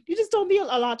just told me a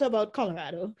lot about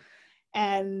Colorado.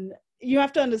 And you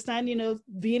have to understand,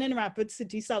 being in Rapid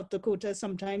City, South Dakota,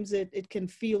 sometimes it can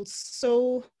feel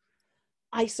so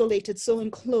isolated, so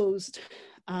enclosed,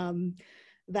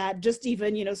 that just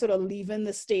even, sort of leaving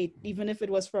the state, even if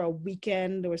it was for a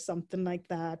weekend or something like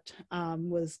that,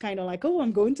 was kind of like, oh,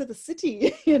 I'm going to the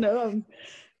city, I'm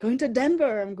going to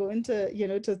Denver, I'm going to,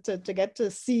 to get to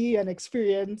see and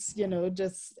experience,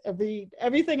 just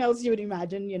everything else you would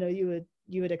imagine, you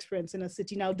would experience in a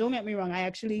city. Now, don't get me wrong, I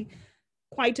actually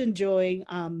quite enjoy,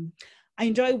 I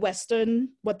enjoy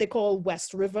what they call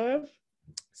West River,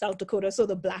 South Dakota. So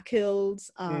the Black Hills,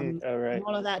 and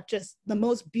all of that, just the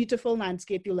most beautiful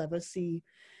landscape you'll ever see.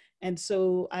 And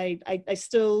so I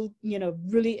still,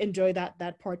 really enjoy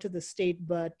that part of the state.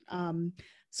 But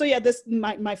so yeah,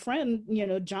 my friend,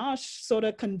 Josh sort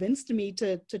of convinced me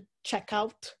to check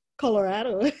out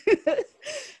Colorado.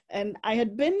 And I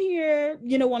had been here,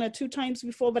 one or two times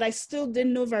before, but I still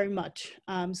didn't know very much.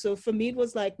 So for me, it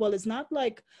was like, well, it's not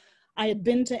like I had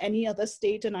been to any other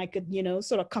state and I could,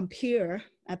 sort of compare.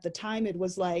 At the time, it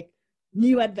was like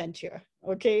new adventure.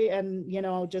 Okay. And,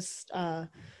 I'll just,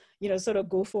 sort of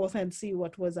go forth and see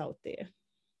what was out there.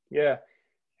 Yeah.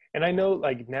 And I know,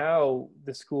 like, now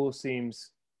the school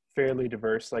seems fairly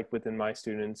diverse, like within my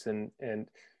students. And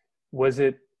was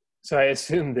it, so I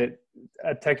assume that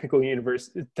a technical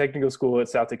school at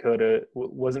South Dakota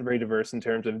wasn't very diverse in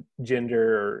terms of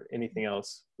gender or anything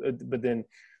else. But then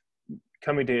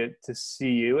coming to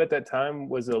CU at that time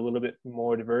was a little bit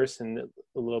more diverse and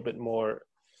a little bit more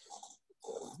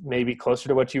maybe closer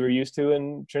to what you were used to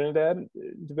in Trinidad and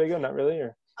Tobago. Not really,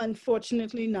 or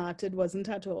unfortunately not. It wasn't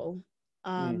at all.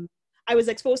 I was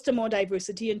exposed to more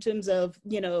diversity in terms of,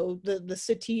 the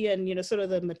city and, sort of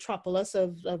the metropolis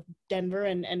of Denver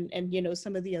and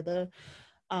some of the other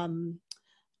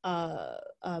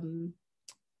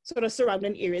sort of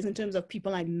surrounding areas in terms of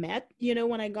people I met,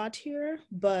 when I got here.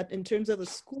 But in terms of the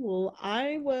school,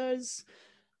 I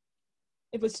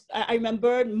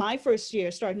remember my first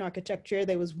year starting architecture,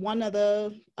 there was one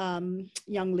other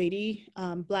young lady,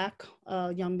 Black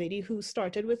young lady who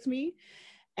started with me.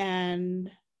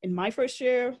 And in my first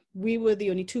year, we were the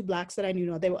only two Blacks that I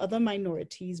knew. There were other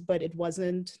minorities, but it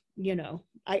wasn't,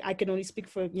 I can only speak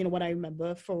for, what I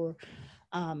remember from,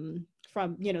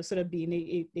 sort of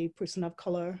being a person of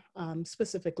color,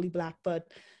 specifically Black. But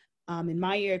in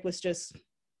my year, it was just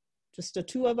the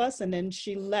two of us. And then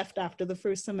she left after the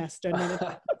first semester. And then it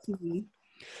was me.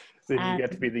 Then you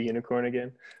get to be the unicorn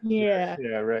again. Yeah.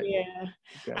 Yeah, right. Yeah.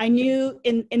 Okay. I knew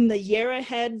in the year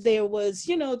ahead, there was,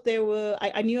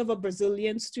 I knew of a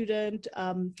Brazilian student,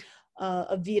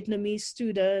 a Vietnamese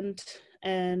student,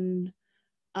 and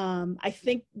I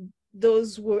think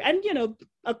those were, and,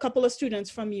 a couple of students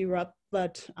from Europe,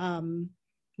 but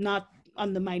not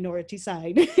on the minority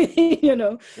side,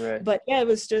 Right. But yeah, it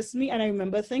was just me. And I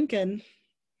remember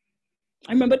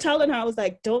telling her, I was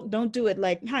like, don't do it.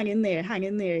 Like, hang in there,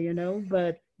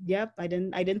 but yep, I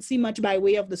didn't see much by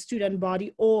way of the student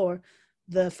body or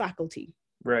the faculty.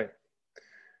 Right.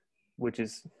 Which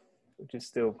is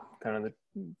still kind of the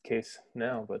case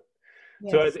now, but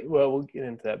yes. So I think, well, we'll get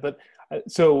into that, but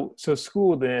so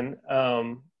school then,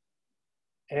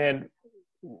 and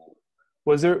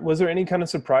was there any kind of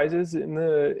surprises in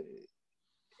the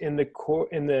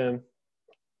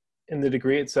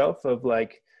degree itself of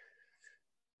like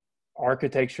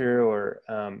architecture, or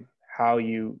how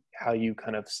you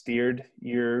kind of steered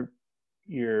your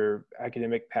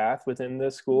academic path within the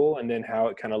school, and then how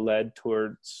it kind of led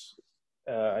towards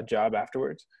a job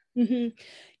afterwards? Mm-hmm.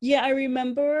 Yeah, I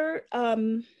remember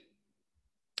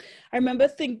I remember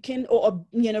thinking, or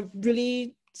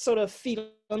really sort of feeling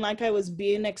like I was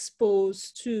being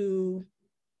exposed to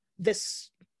this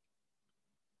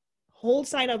whole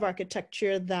side of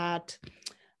architecture that,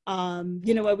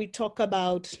 where we talk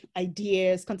about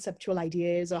ideas, conceptual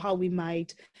ideas, or how we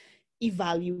might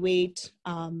evaluate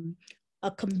a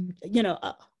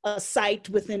site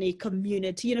within a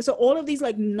community. So all of these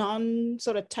like non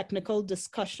sort of technical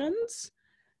discussions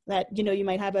that you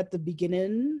might have at the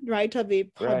beginning, right, of a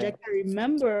project. Right. I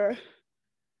remember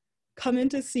coming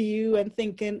to see you and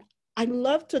thinking, I'd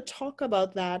love to talk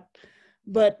about that,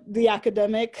 but the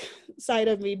academic side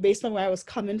of me, based on where I was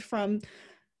coming from,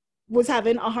 was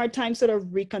having a hard time sort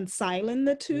of reconciling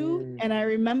the two. And I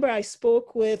remember I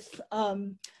spoke with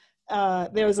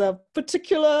there was a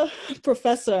particular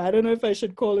professor, I don't know if I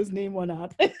should call his name or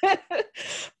not. Do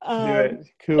it.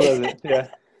 Who was it? Yeah.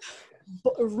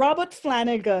 Robert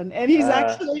Flanagan, and he's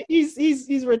actually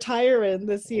he's retiring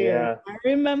this year. Yeah. I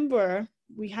remember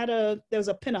there was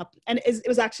a pinup, and it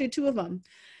was actually two of them.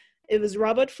 It was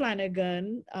Robert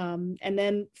Flanagan, and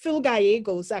then Phil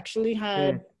Gallegos actually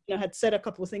had said a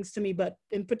couple of things to me, but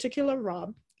in particular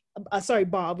Bob,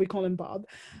 we call him Bob.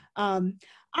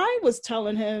 I was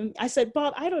telling him, I said,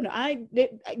 Bob, I don't know.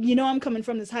 I'm coming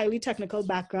from this highly technical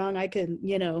background. I can,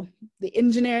 the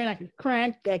engineering, I can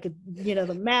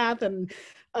the math and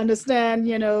understand,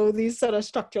 these sort of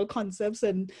structural concepts.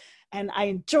 And I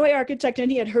enjoy architecture.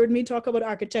 And he had heard me talk about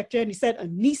architecture. And he said,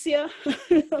 Annicia,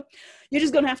 you're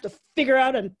just going to have to figure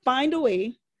out and find a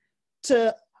way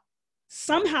to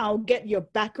somehow get your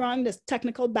background, this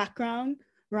technical background,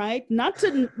 right? Not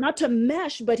to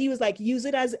mesh, but he was like, use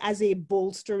it as a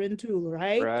bolstering tool,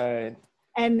 right? Right.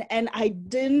 And I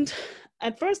didn't,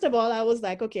 and first of all, I was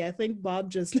like, okay, I think Bob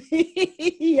just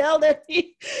yelled at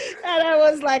me. And I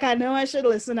was like, I know I should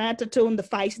listen. I had to tone the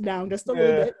feist down just a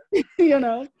little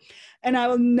bit, and I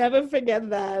will never forget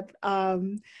that.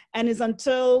 And it's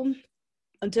until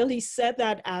he said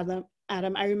that, Adam,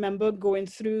 I remember going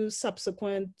through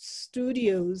subsequent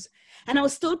studios, and I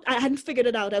hadn't figured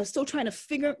it out. I was still trying to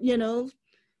figure,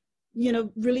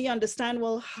 really understand,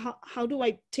 well, how do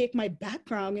I take my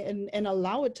background and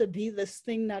allow it to be this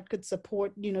thing that could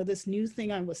support, this new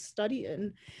thing I was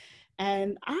studying.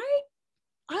 And I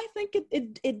think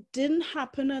it didn't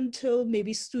happen until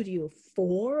maybe Studio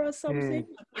 4 or something.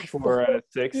 4 out of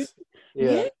 6.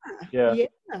 Yeah.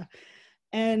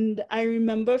 And I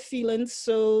remember feeling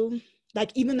so,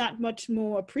 like, even that much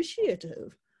more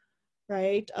appreciative,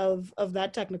 right, of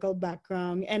that technical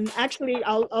background. And actually,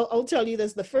 I'll tell you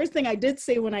this, the first thing I did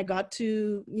say when I got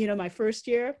to, my first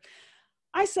year,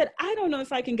 I said, I don't know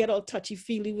if I can get all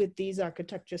touchy-feely with these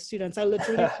architecture students. I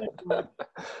literally said,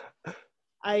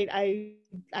 I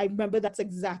remember that's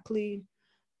exactly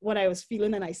what I was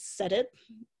feeling, and I said it.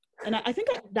 And I think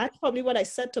that's probably what I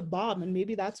said to Bob, and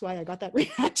maybe that's why I got that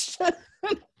reaction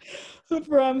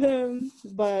from him.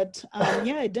 But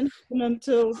it didn't happen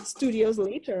until studios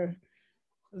later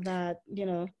that,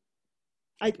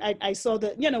 I saw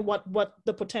that, what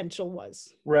the potential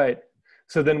was. Right.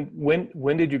 So then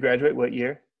when did you graduate? What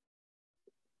year?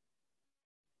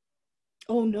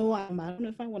 Oh no, I don't know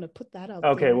if I want to put that out.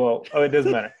 Okay, there. Well, it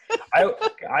doesn't matter.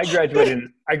 I graduated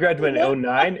in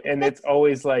 2009, and it's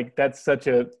always like that's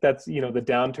the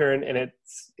downturn, and it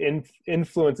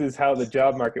influences how the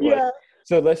job market was. Yeah.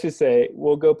 So let's just say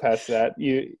we'll go past that.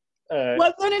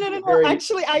 Well, no.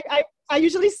 Actually, I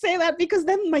usually say that because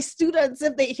then my students,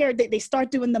 if they hear, they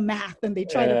start doing the math and they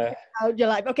try to figure out. You're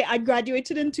like, okay, I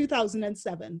graduated in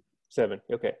 2007.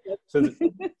 Okay. Yep.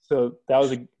 So that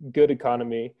was a good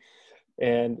economy.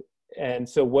 And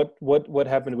so what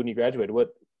happened when you graduated?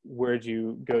 Where'd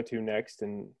you go to next,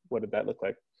 and what did that look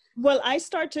like? Well, I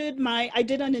did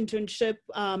an internship.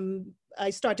 I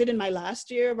started in my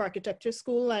last year of architecture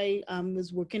school. I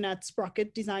was working at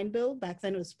Sprocket Design Build. Back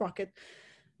then it was Sprocket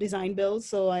Design Build.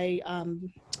 So I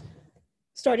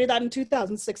started that in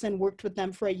 2006 and worked with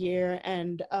them for a year.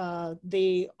 And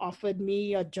they offered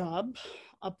me a job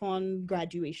upon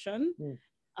graduation.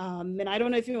 And I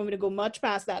don't know if you want me to go much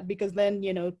past that, because then,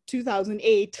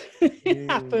 2008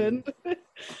 happened.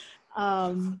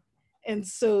 And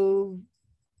so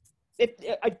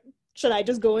should I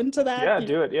just go into that? Yeah,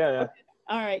 do it. Yeah. Okay.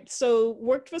 All right. So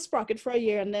worked for Sprocket for a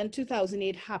year, and then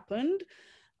 2008 happened.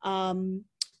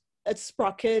 At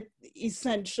Sprocket,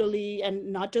 essentially,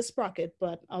 and not just Sprocket,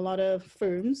 but a lot of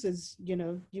firms, as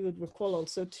you would recall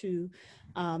also too,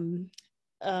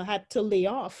 had to lay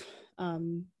off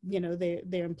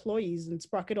their employees. And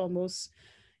Sprocket almost,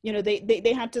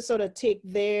 they had to sort of take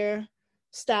their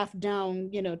staff down,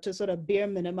 to sort of bare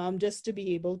minimum, just to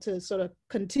be able to sort of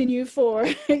continue for,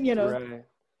 Right.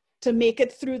 to make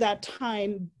it through that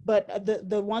time. But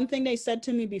the one thing they said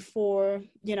to me before,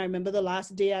 you know, I remember the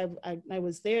last day I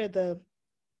was there,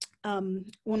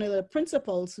 one of the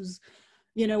principals who's,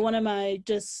 you know, one of my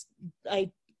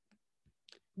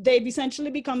they've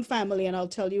essentially become family, and I'll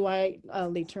tell you why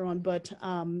later on. But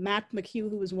Matt McHugh,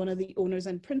 who was one of the owners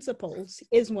and principals,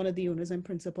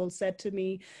 said to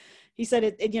me, he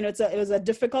said, you know, it was a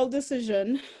difficult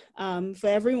decision for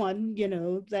everyone, you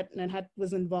know, that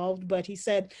was involved. But he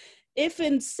said, if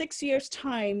in 6 years'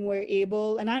 time we're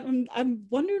able, and I'm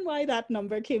wondering why that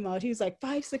number came out. He's like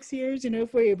 5-6 years, you know,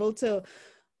 if we're able to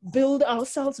build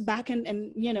ourselves back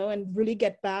and you know, and really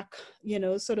get back, you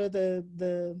know, sort of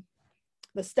the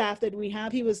staff that we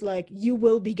have, he was like, you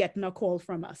will be getting a call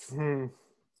from us.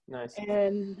 Nice.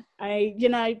 And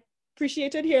I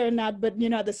appreciated hearing that, but, you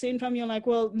know, at the same time, you're like,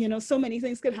 well, you know, so many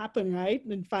things could happen, right?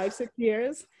 In 5-6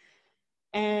 years.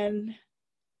 And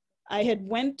I had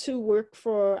went to work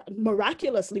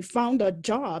miraculously found a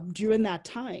job during that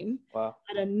time. Wow.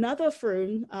 At another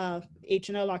firm,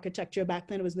 H&L Architecture. Back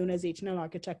then it was known as H&L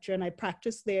Architecture. And I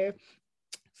practiced there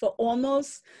for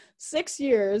almost 6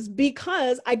 years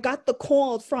because I got the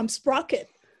call from Sprocket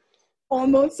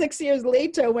almost 6 years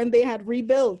later when they had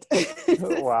rebuilt.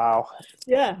 Wow.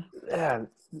 Yeah. Yeah,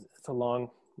 it's a long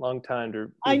time to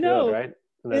rebuild, I know. right?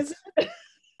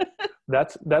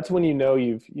 That's when you know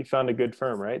you found a good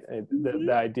firm, right? Mm-hmm.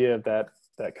 The idea of that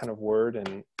kind of word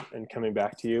and coming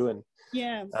back to you, and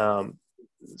yeah.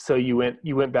 So you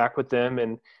went back with them,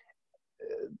 and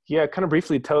yeah, kind of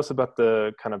briefly tell us about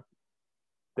the kind of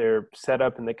their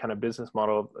setup and the kind of business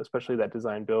model, especially that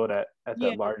design build at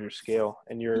that larger scale,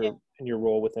 and your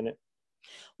role within it.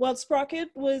 Well, Sprocket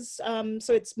was,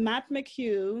 so it's Matt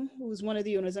McHugh, who's one of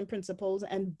the owners and principals,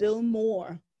 and Bill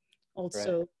Moore,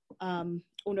 also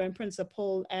owner and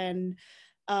principal. And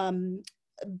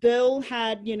Bill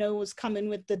had, you know, was coming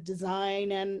with the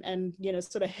design and you know,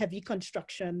 sort of heavy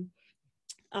construction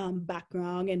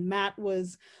background. And Matt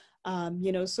was,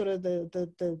 you know, sort of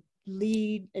the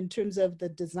lead in terms of the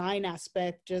design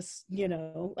aspect. Just, you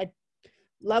know, I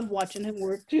love watching him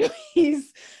work too.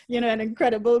 He's, you know, an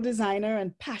incredible designer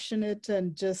and passionate,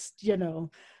 and just, you know,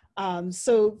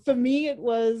 so for me it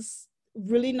was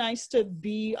really nice to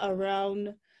be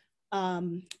around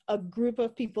a group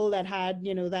of people that had,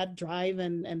 you know, that drive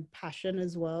and passion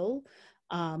as well,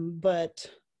 but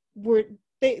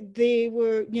they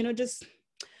were, you know, just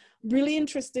really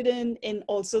interested in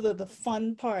also the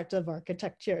fun part of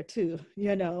architecture too,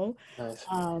 you know. Nice.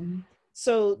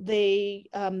 So they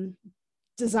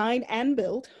designed and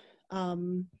built a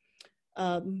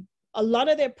lot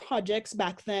of their projects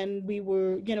back then. We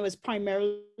were, you know, it was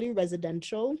primarily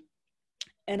residential,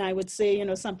 and I would say, you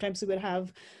know, sometimes we would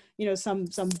have, you know, some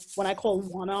what I call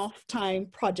one-off time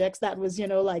projects that was, you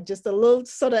know, like just a little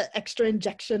sort of extra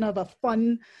injection of a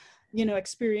fun, you know,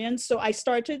 experience. So I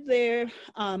started there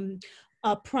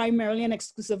primarily and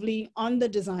exclusively on the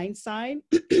design side.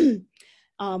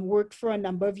 Worked for a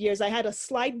number of years. I had a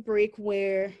slight break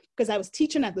because I was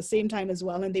teaching at the same time as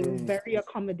well, and they were very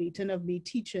accommodating of me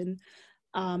teaching.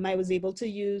 I was able to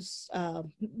use,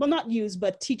 well, not use,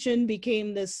 but teaching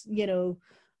became this, you know,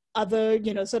 other,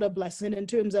 you know, sort of blessing in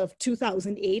terms of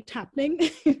 2008 happening.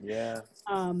 Yeah.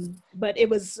 But it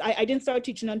was, I didn't start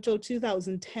teaching until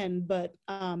 2010, but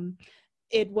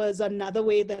it was another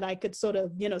way that I could sort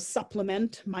of, you know,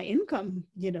 supplement my income,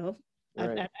 you know,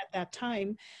 at that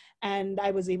time. And I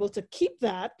was able to keep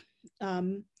that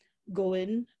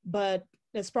going, but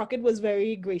Sprocket was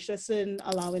very gracious in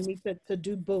allowing me to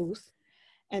do both.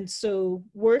 And so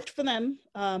worked for them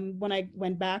when I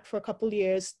went back for a couple of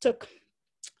years, took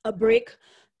a break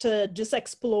to just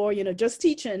explore, you know, just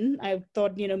teaching. I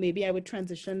thought, you know, maybe I would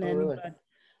transition then. Really? But,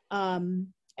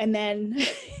 and then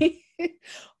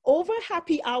over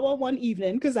happy hour one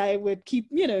evening, because I would keep,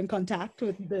 you know, in contact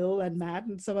with Bill and Matt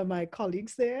and some of my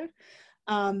colleagues there.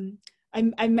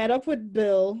 I met up with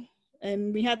Bill,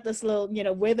 and we had this little, you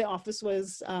know, where the office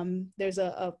was, there's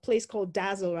a place called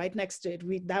Dazzle right next to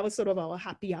it. That was sort of our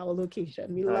happy hour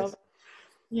location. We loved,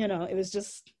 you know, it was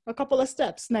just a couple of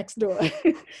steps next door.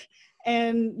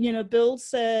 And, you know, Bill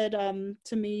said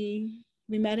to me,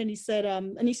 we met, and he said,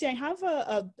 Annicia, I have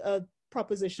a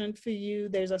proposition for you.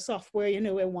 There's a software, you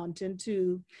know, we're wanting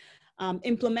to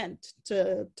implement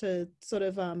to sort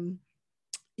of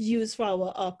use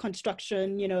for our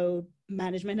construction, you know,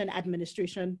 management and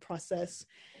administration process.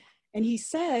 And he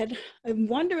said, I'm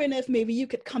wondering if maybe you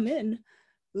could come in,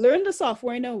 learn the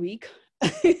software in a week,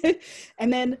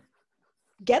 and then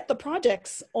get the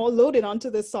projects all loaded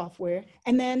onto the software,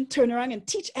 and then turn around and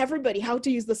teach everybody how to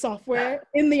use the software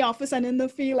in the office and in the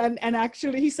field. And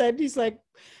actually he said, he's like,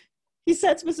 he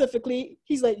said specifically,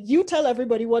 he's like, you tell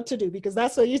everybody what to do because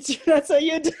that's what you do. That's what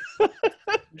you do. But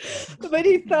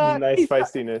Nice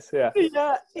feistiness. Yeah.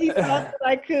 Yeah, he thought that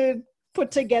I could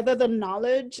put together the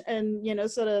knowledge and,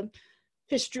 sort of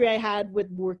history I had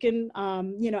with working,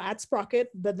 at Sprocket.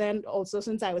 But then also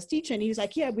since I was teaching, he was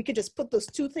like, yeah, we could just put those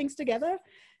two things together.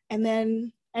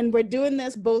 And we're doing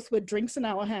this both with drinks in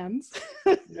our hands.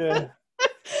 Yeah.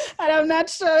 And I'm not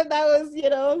sure that was,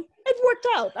 it worked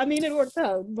out. I mean, it worked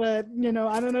out, but,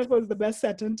 I don't know if it was the best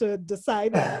setting to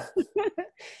decide that.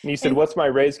 And you said, what's my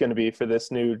raise going to be for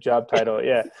this new job title?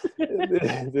 Yeah.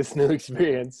 This new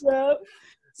experience. Yeah.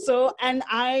 So, and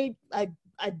I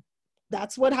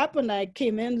that's what happened. I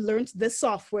came in, learned this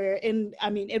software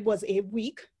it was a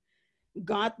week,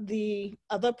 got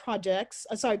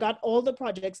got all the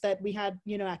projects that we had,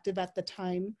 active at the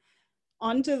time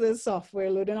onto this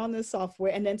software, loaded on this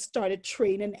software, and then started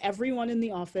training everyone in the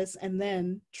office and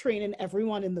then training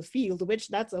everyone in the field, which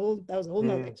that was a whole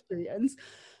nother experience.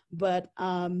 But,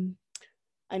 and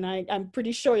I'm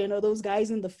pretty sure, those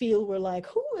guys in the field were like,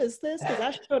 who is this? Because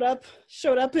I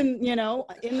showed up in,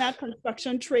 in that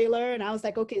construction trailer. And I was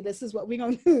like, okay, this is what we're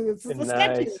going to do. This is the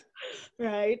schedule.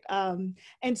 Right.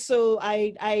 And so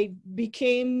I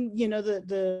became,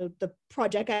 the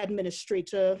project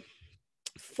administrator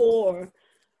for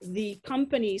the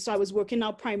company. So I was working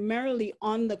now primarily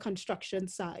on the construction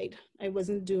side. I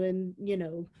wasn't doing,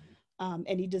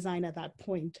 any design at that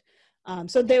point.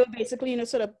 So they were basically,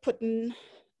 sort of putting,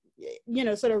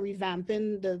 sort of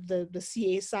revamping the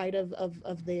CA side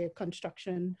of their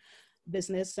construction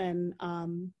business. And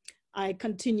I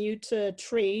continued to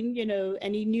train,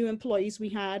 any new employees we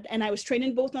had. And I was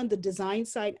training both on the design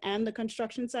side and the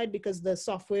construction side because the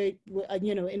software,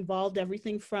 involved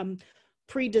everything from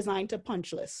pre-design to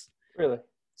punch list. Really?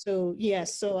 So,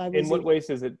 yes. So I was. In what ways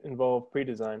does it involve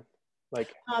pre-design?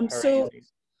 Like, so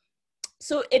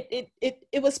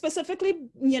it was specifically,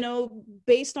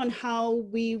 based on how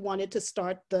we wanted to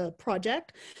start the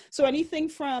project. So anything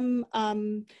from,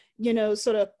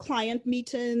 sort of client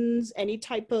meetings, any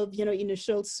type of,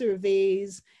 initial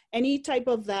surveys, any type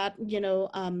of that,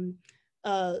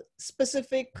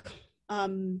 specific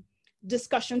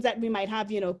discussions that we might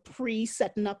have,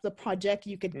 pre-setting up the project,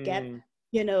 you could get,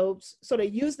 sort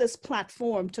of use this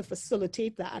platform to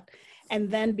facilitate that. And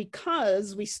then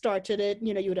because we started it,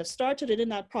 you would have started it in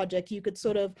that project, you could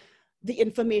sort of, the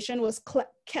information was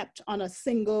kept on a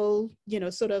single,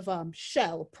 sort of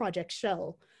project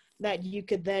shell that you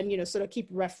could then, sort of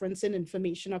keep referencing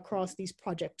information across these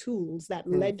project tools that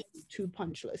led you to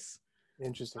punch lists.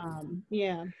 Interesting.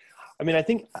 Yeah. I mean, I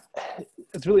think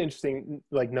it's really interesting,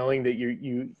 like knowing that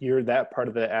you're that part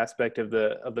of the aspect of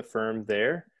the firm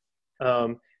there.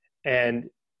 And,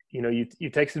 you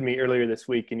texted me earlier this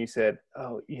week and you said,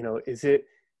 oh, is it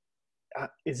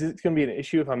going to be an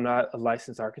issue if I'm not a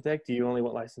licensed architect? Do you only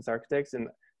want licensed architects? And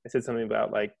I said something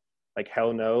about like,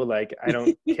 hell no, like, I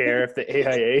don't care if the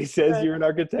AIA says you're an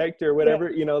architect or whatever,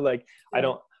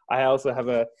 I also have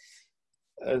a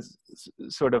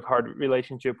sort of hard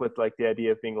relationship with like the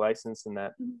idea of being licensed and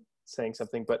that saying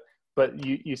something, but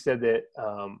you said that,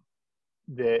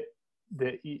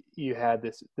 that you had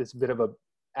this bit of a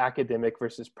academic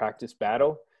versus practice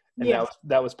battle, and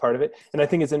that was part of it. And I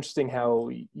think it's interesting how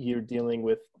you're dealing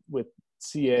with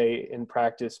CA in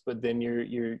practice, but then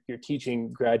you're teaching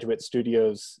graduate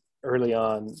studios early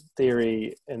on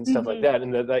theory and stuff like that,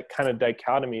 and that kind of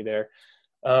dichotomy there.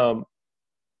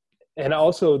 And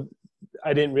also,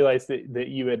 I didn't realize that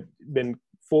you had been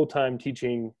full-time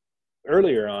teaching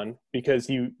earlier on, because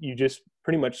you just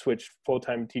pretty much switched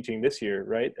full-time teaching this year,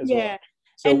 right? Well.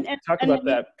 So talk about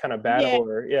that kind of battle,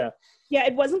 Yeah,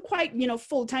 it wasn't quite,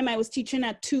 full-time. I was teaching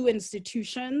at 2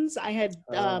 institutions. I had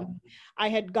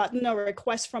gotten a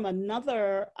request from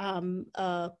another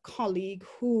colleague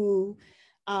who,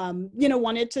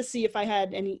 wanted to see if I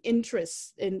had any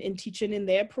interest in teaching in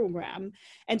their program.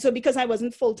 And so because I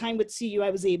wasn't full-time with CU,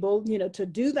 I was able, to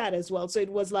do that as well. So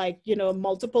it was like,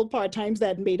 multiple part-times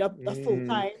that made up a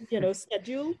full-time,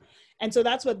 schedule. And so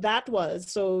that's what that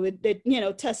was. So it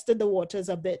tested the waters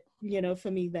a bit,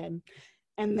 for me then.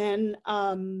 And then,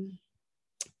 so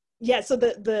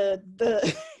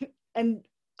the and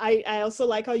I also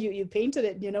like how you painted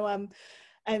it,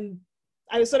 and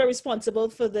I was sort of responsible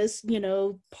for this,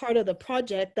 part of the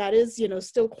project that is,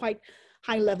 still quite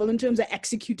high level in terms of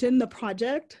executing the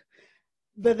project.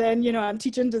 But then, I'm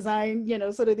teaching design,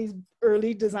 sort of these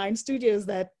early design studios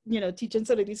that, teaching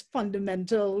sort of these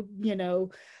fundamental,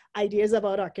 ideas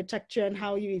about architecture and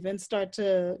how you even start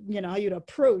to, how you'd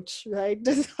approach, right,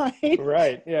 design.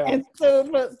 Right, yeah. And so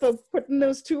for putting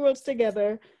those two worlds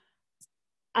together,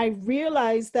 I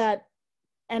realized that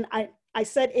And I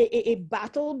said a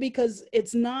battle because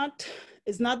it's not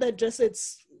that just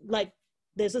it's like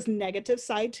there's this negative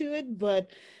side to it, but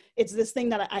it's this thing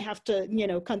that I have to,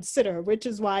 consider, which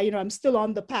is why, I'm still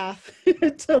on the path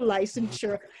to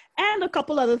licensure, and a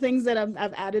couple other things that I've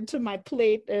added to my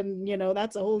plate. And,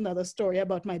 that's a whole nother story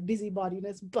about my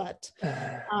busybodiness. But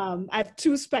I have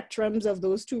two spectrums of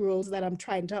those two roles that I'm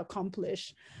trying to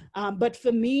accomplish. But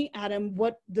for me, Adam,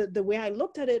 what the way I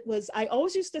looked at it was, I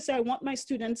always used to say, I want my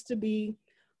students to be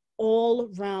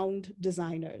all-round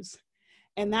designers.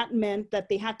 And that meant that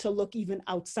they had to look even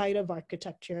outside of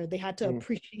architecture. They had to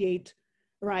appreciate,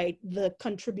 right, the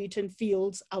contributing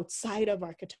fields outside of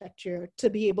architecture to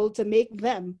be able to make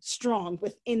them strong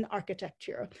within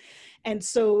architecture. And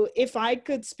so if I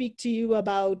could speak to you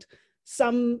about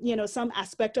some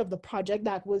aspect of the project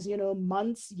that was,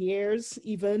 months, years,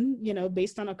 even,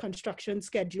 based on a construction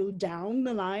schedule down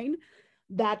the line,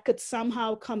 that could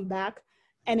somehow come back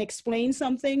and explain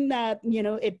something that,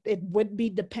 it would be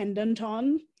dependent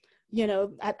on,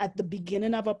 at the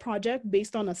beginning of a project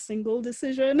based on a single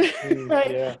decision. Right?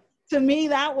 Yeah. To me,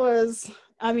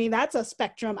 that's a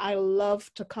spectrum I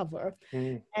love to cover.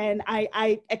 And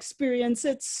I experience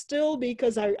it still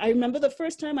because I remember the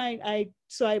first time I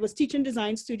was teaching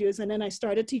design studios, and then I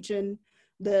started teaching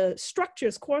the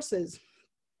structures courses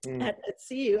at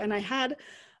CU. And I had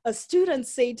a student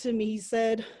say to me, he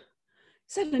said,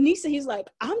 Annicia, he's like,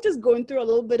 I'm just going through a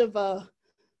little bit of a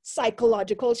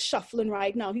psychological shuffling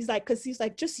right now. He's like,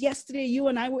 just yesterday, you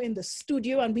and I were in the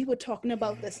studio and we were talking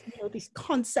about this, these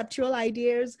conceptual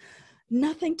ideas,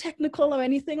 nothing technical or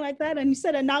anything like that. And he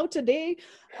said, and now today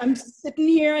I'm sitting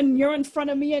here and you're in front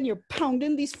of me and you're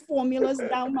pounding these formulas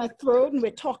down my throat and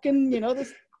we're talking,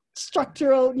 this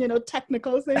structural,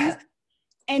 technical things.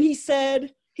 And he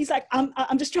said, he's like,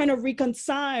 I'm just trying to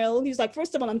reconcile. He's like,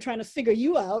 first of all, I'm trying to figure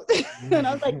you out. And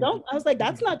I was like, no,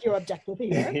 that's not your objective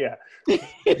here. Yeah.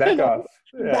 Back off.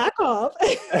 Yeah. Back off.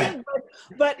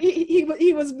 but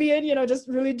he was being, just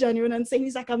really genuine and saying,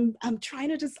 he's like, I'm trying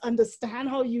to just understand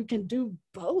how you can do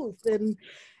both. And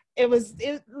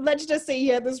let's just say he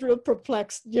had this real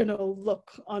perplexed, look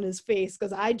on his face,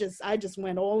 because I just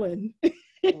went all in,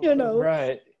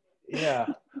 Right. Yeah.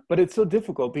 But it's so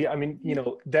difficult. I mean,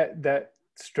 that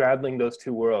straddling those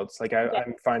two worlds, like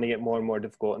I'm finding it more and more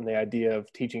difficult, and the idea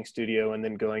of teaching studio and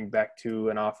then going back to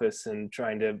an office and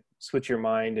trying to switch your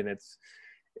mind, and it's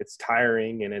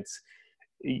tiring, and it's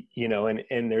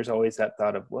and there's always that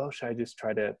thought of, well, should I just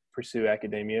try to pursue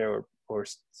academia or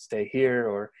stay here,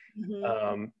 or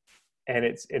and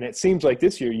it seems like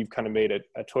this year you've kind of made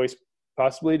a choice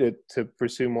possibly to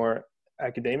pursue more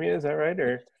academia. Is that right?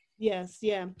 Or yes.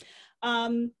 Yeah.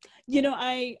 I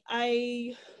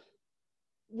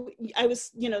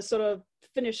was, sort of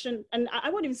finishing, and I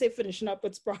wouldn't even say finishing up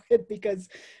with Sprocket, because,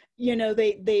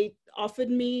 they offered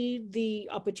me the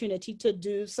opportunity to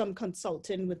do some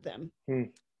consulting with them. And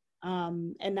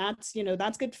that's,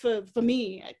 that's good for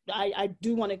me. I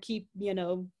do want to keep,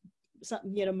 my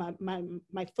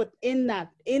foot in the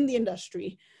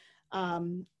industry,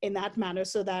 in that manner,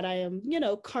 so that I am,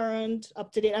 current,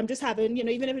 up to date. I'm just having,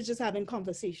 even if it's just having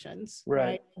conversations,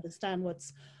 right? Understand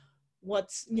what's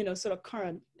sort of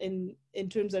current in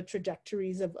terms of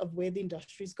trajectories of where the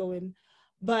industry's going.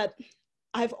 But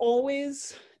I've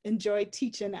always enjoyed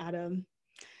teaching, Adam.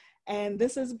 And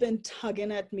this has been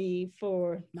tugging at me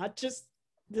for not just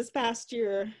this past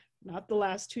year, not the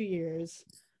last 2 years,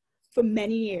 for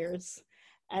many years.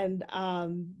 And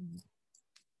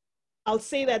I'll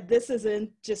say that this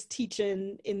isn't just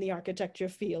teaching in the architecture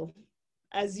field.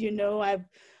 As you know,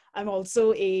 I'm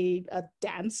also a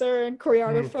dancer and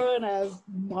choreographer, and I've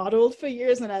modeled for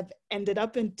years, and I've ended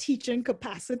up in teaching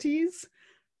capacities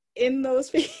in those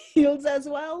fields as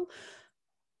well.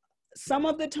 Some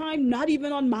of the time, not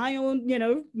even on my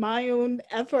own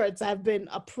efforts, I've been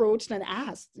approached and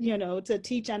asked, to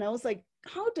teach. And I was like,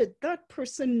 how did that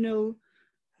person know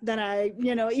that I,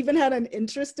 even had an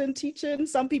interest in teaching?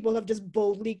 Some people have just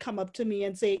boldly come up to me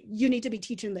and say, you need to be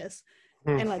teaching this.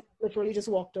 And like literally just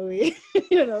walked away,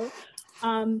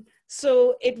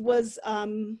 So it was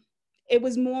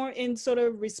more in sort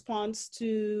of response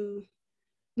to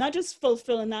not just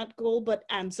fulfilling that goal, but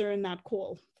answering that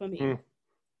call for me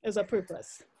as a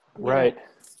purpose. Right.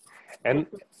 And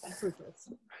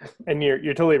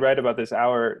you're totally right about this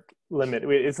hour limit.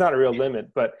 It's not a real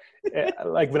limit, but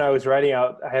like when I was writing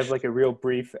out, I have like a real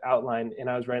brief outline, and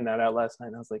I was writing that out last night,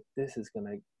 and I was like,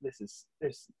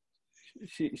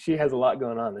 she has a lot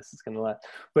going on. This is going to last.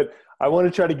 But I want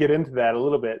to try to get into that a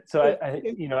little bit. So I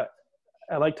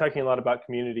like talking a lot about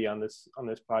community on this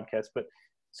podcast, but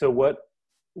so what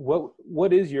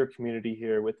what is your community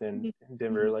here within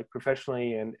Denver, Mhm. like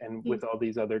professionally and Mhm. with all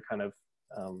these other kind of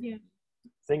Yeah.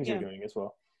 things you're Yeah. doing as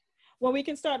well? Well, we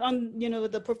can start on,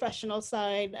 the professional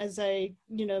side. As I,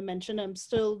 mentioned, I'm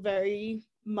still very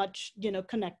much,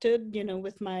 connected,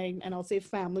 with my, and I'll say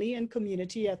family and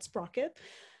community at Sprocket.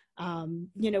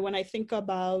 When I think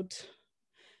about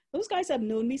those guys have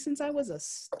known me since I was a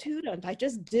student. I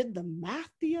just did the math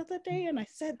the other day and I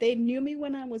said they knew me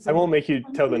when I was I in won't make you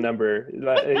tell the 20s. number.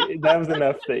 That was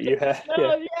enough that you had. Yeah.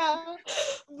 No, yeah.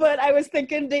 But I was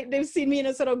thinking they've seen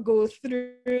me, sort of go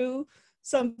through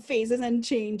some phases and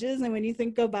changes. And when you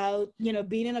think about,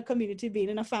 being in a community, being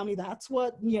in a family, that's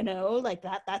what, like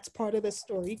that's part of the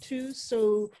story too.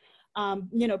 So,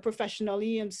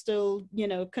 professionally, I'm still,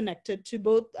 connected to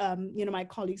both, my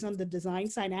colleagues on the design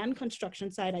side and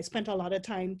construction side. I spent a lot of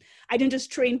time. I didn't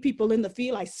just train people in the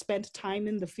field. I spent time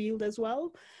in the field as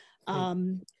well.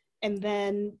 Um, and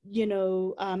then,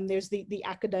 there's the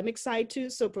academic side too.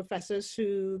 So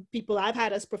people I've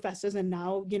had as professors and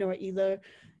now, are either,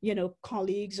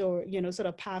 colleagues or, sort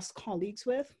of past colleagues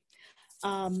with.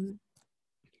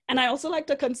 And I also like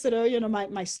to consider,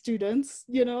 my students,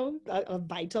 a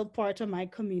vital part of my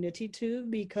community too,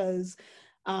 because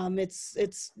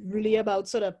it's really about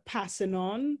sort of passing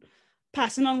on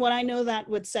what I know that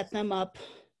would set them up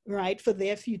right for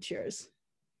their futures,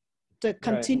 to Right.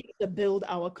 continue to build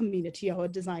our community, our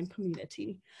design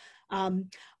community.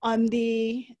 And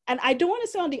I don't want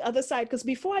to say on the other side, because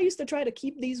before I used to try to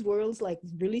keep these worlds like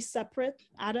really separate,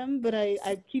 Adam, but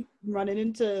I keep running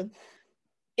into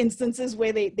instances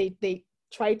where they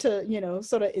try to,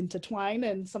 sort of intertwine,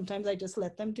 and sometimes I just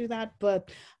let them do that. But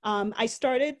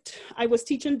I was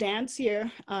teaching dance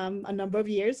here a number of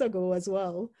years ago as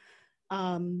well,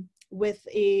 with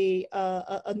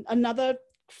another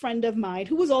friend of mine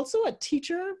who was also a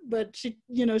teacher, but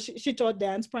she taught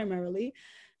dance primarily.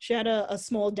 She had a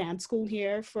small dance school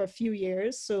here for a few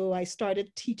years, so I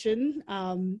started teaching.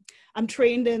 I'm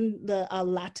trained in the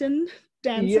Latin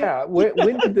dancing. Yeah. When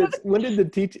did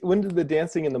the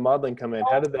dancing and the modeling come in?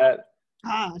 How did that?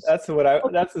 Gosh. That's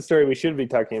the story we should be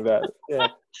talking about. Yeah.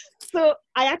 So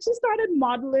I actually started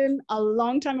modeling a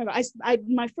long time ago.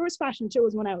 My first fashion show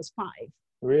was when I was 5.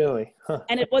 Really? Huh.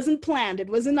 And it wasn't planned.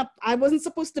 I wasn't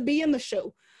supposed to be in the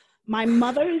show. My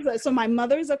mother is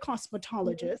a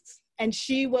cosmetologist, and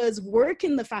she was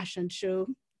working the fashion show,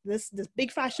 this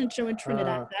big fashion show in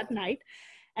Trinidad that night.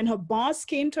 And her boss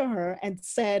came to her and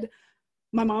said,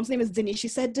 my mom's name is Denise. She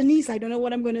said, Denise, I don't know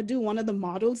what I'm going to do. One of the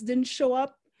models didn't show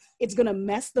up. It's going to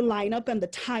mess the lineup and the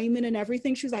timing and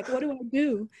everything. She's like, what do I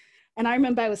do? And I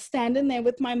remember I was standing there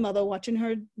with my mother watching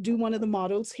her do one of the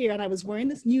models here. And I was wearing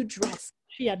this new dress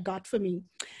she had got for me.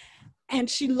 And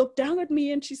she looked down at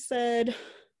me and she's like,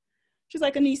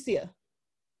 Annicia,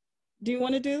 do you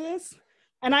want to do this?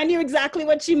 And I knew exactly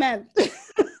what she meant.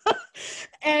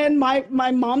 And my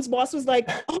mom's boss was like,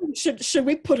 oh, should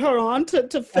we put her on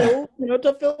to fill,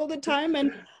 to fill the time?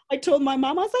 And I told my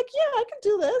mom, I was like, yeah, I can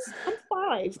do this. I'm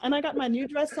 5 and I got my new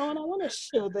dress on. I want to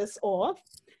show this off.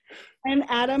 And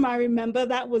Adam, I remember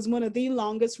that was one of the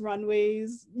longest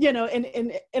runways, in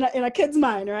a kid's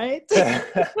mind, right?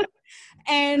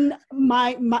 And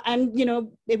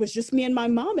it was just me and my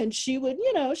mom, and she would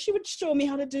show me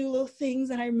how to do little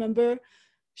things. And I remember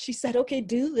she said, okay,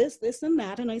 do this, this, and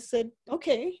that. And I said,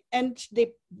 okay. And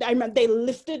I remember they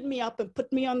lifted me up and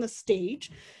put me on the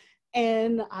stage,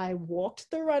 and I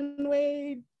walked the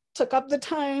runway, took up the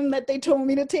time that they told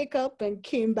me to take up, and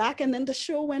came back, and then the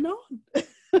show went on.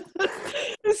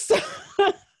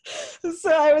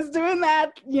 So I was doing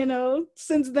that,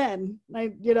 since then. I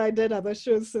did other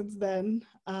shows since then.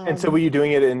 And so were you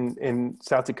doing it in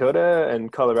South Dakota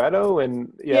and Colorado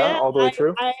and all the way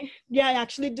through? I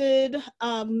actually did.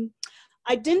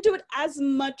 I didn't do it as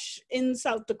much in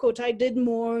South Dakota. I did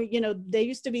more, there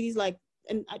used to be these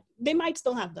they might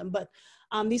still have them, but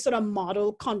these sort of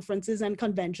model conferences and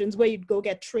conventions where you'd go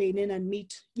get training and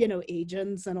meet,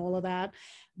 agents and all of that.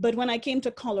 But when I came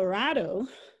to Colorado,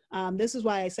 this is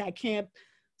why I say I can't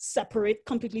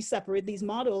completely separate these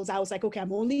models. I was like, okay,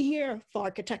 I'm only here for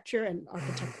architecture and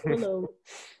architecture alone.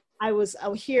 I was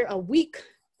out here a week,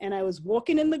 and I was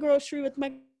walking in the grocery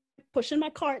pushing my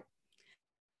cart.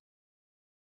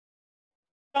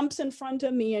 Jumps in front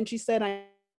of me, and she said,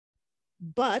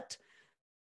 but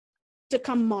to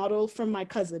come model from my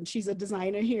cousin. She's a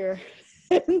designer here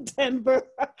in Denver.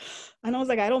 And I was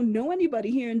like, I don't know anybody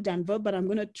here in Denver, but I'm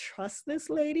going to trust this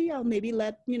lady. I'll maybe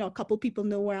let, a couple people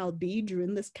know where I'll be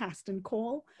during this casting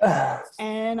call.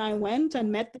 And I went and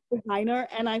met the designer,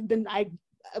 and I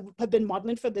have been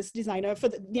modeling for this designer for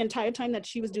the entire time that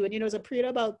she was doing. It was a period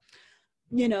of about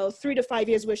 3 to 5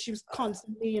 years where she was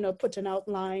constantly, putting out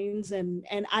lines. And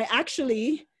I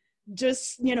actually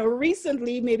just,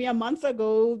 recently, maybe a month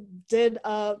ago, did,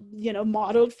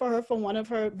 modeled for her for one of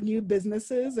her new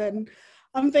businesses. And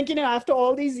I'm thinking, after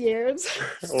all these years.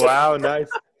 Wow, nice.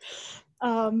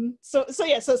 So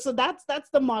that's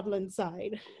the modeling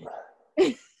side.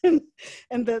 And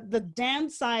the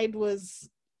dance side was,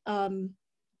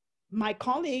 my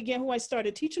colleague, who I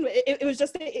started teaching with. It was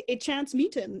just a chance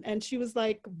meeting, and she was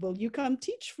like, "Will you come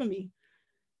teach for me?"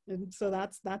 And so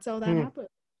that's how that happened.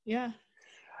 Yeah.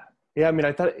 Yeah, I mean,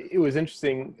 I thought it was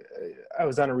interesting. I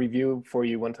was on a review for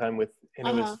you one time and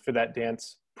it was for that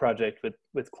dance project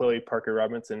with Chloe Parker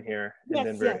Robinson here in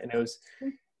Denver, and it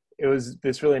was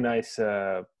this really nice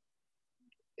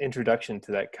introduction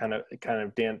to that kind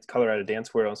of dance, Colorado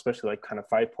dance world, especially like kind of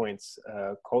 5 Points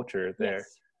culture there.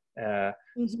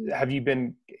 Yes. Have you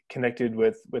been connected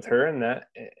with her and that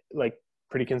like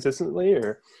pretty consistently,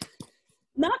 or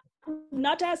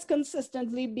not as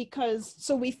consistently, because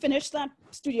so we finished that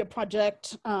studio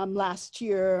project last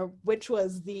year, which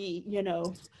was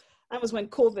that was when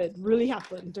COVID really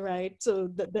happened, right? So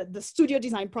the studio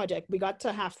design project, we got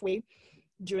to halfway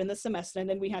during the semester, and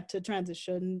then we had to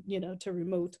transition to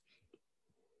remote,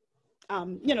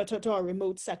 to a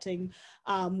remote setting.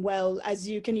 Well, as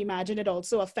you can imagine, it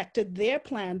also affected their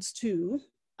plans too.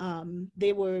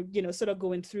 They were, sort of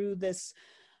going through this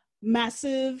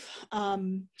massive,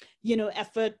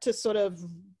 effort to sort of,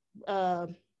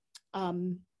 sort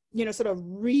of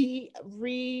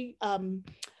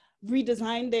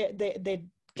redesign their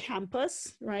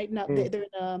campus, right? Now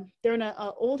they're in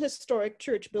a old historic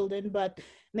church building, but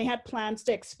they had plans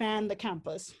to expand the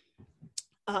campus.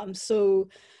 So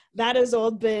that has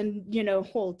all been,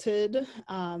 halted,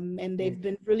 and they've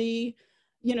been really,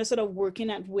 sort of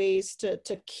working at ways to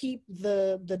keep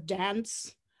the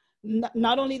dance,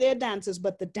 not only their dancers,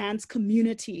 but the dance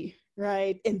community,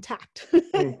 right, intact.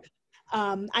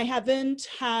 I haven't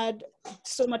had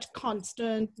so much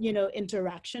constant,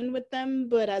 interaction with them,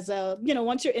 but as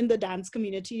once you're in the dance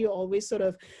community, you're always sort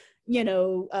of,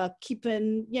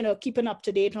 keeping up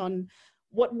to date on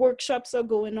what workshops are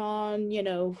going on,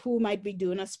 who might be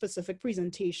doing a specific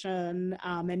presentation.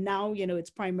 And now,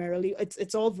 it's primarily,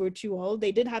 it's all virtual.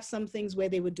 They did have some things where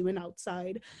they were doing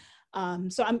outside.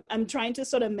 So I'm trying to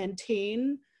sort of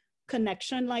maintain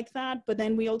connection like that, but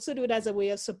then we also do it as a way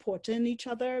of supporting each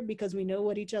other, because we know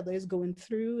what each other is going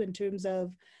through in terms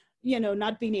of,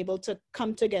 not being able to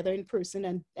come together in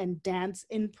person and dance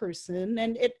in person,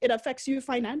 and it affects you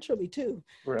financially too.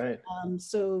 Right.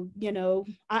 So,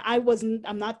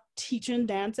 I'm not teaching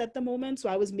dance at the moment, so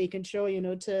I was making sure,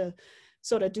 to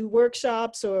sort of do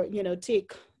workshops or,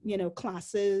 take,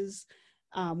 classes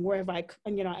wherever I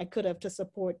could have, to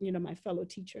support, my fellow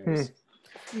teachers.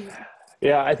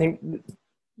 Yeah, I think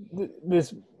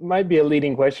this might be a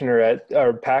leading question or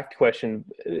a packed question,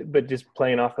 but just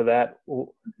playing off of that,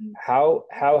 how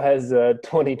has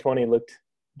 2020 looked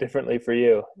differently for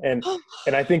you? And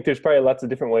I think there's probably lots of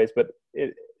different ways, but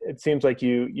it seems like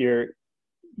your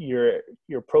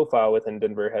profile within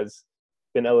Denver has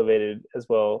been elevated as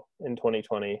well in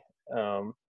 2020.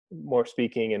 More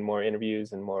speaking and more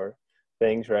interviews and more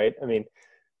things, right? I mean,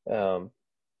 so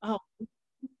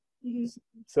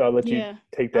I'll let you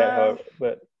take that.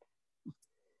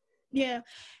 Yeah,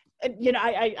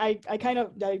 I kind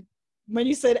of, when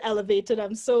you said elevated,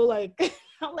 I'm so like,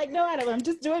 I'm like, no, Adam, I'm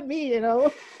just doing me,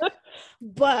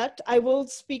 But I will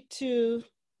speak to,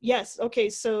 yes, okay,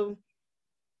 so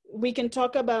we can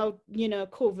talk about,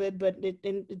 COVID, but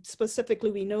it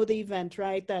specifically, we know the event,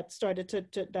 right, that started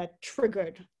that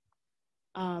triggered,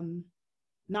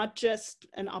 not just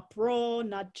an uproar,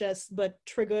 but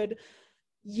triggered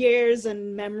years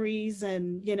and memories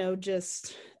and,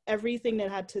 just everything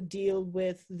that had to deal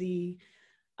with the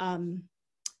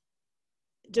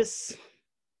just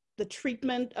the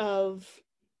treatment of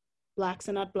Blacks,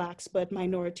 and not Blacks, but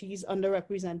minorities,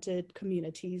 underrepresented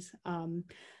communities.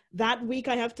 That week,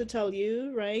 I have to tell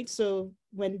you, right? So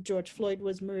when George Floyd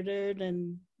was murdered,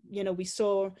 and, we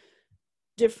saw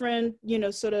different,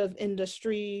 sort of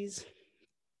industries,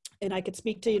 and I could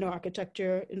speak to,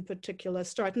 architecture in particular,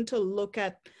 starting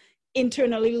to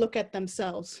internally look at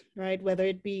themselves, right? Whether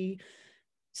it be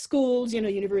schools,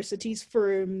 universities,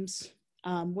 firms,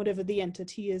 whatever the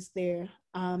entity is there.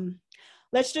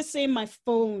 Let's just say my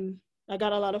phone, I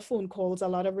got a lot of phone calls, a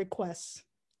lot of requests.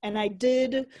 And I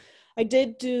did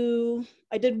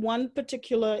one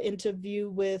particular interview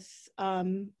with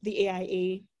the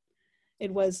AIA.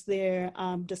 It was their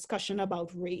discussion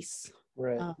about race.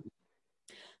 Right.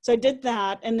 So I did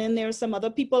that. And then there are some other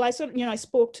people I sort of, I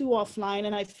spoke to offline,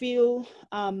 and I feel,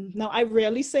 now I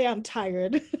rarely say I'm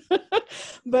tired,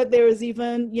 but there was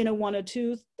even, one or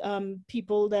two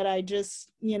people that I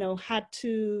just, I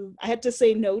had to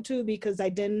say no to, because I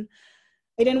didn't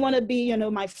want to be,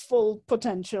 my full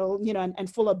potential,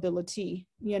 and full ability,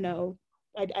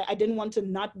 I didn't want to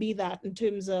not be that in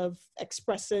terms of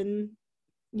expressing,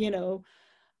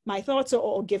 my thoughts,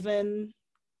 or given,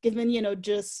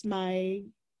 just my,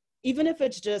 even if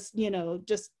it's just,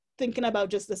 just thinking about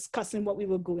just discussing what we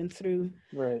were going through.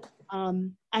 Right.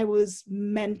 I was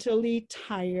mentally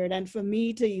tired. And for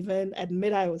me to even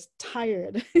admit I was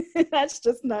tired, that's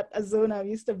just not a zone I'm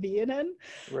used to being in.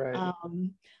 Right.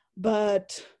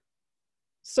 But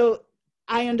so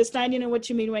I understand, what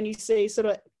you mean when you say sort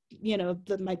of,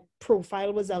 that my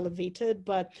profile was elevated,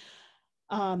 but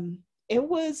it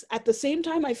was at the same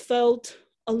time I felt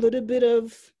a little bit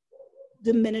of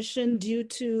diminishing due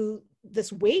to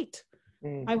this weight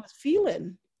I was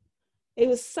feeling. It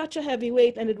was such a heavy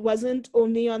weight, and it wasn't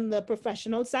only on the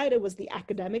professional side, it was the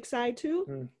academic side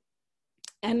too.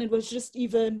 And it was just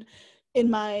even in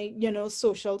my,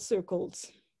 social circles,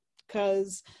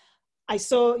 because I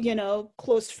saw,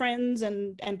 close friends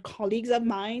and colleagues of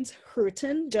mine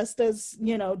hurting just as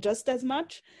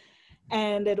much.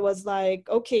 And it was like,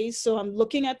 okay, so I'm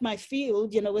looking at my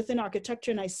field, within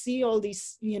architecture, and I see all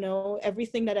these,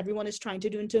 everything that everyone is trying to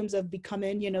do in terms of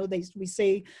becoming, we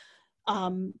say,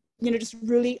 just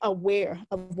really aware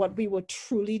of what we were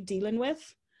truly dealing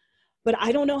with. But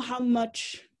I don't know how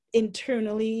much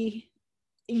internally,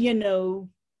 people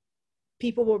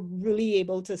were really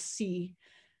able to see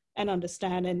and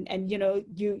understand, and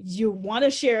you want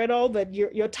to share it all, but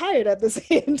you're tired at the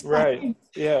same time. Right.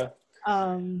 Yeah.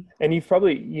 And you've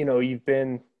probably,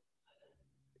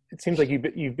 it seems like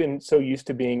you've been so used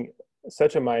to being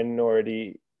such a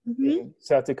minority in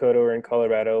South Dakota or in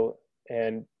Colorado,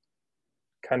 and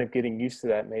kind of getting used to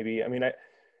that. Maybe, I mean, I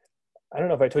don't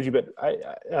know if I told you, but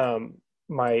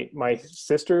my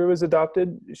sister was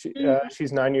adopted.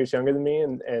 She's 9 years younger than me,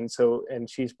 and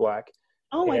she's Black.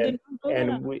 Oh, I didn't know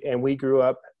that. And we grew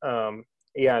up, in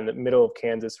the middle of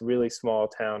Kansas, really small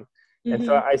town. And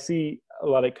so I see a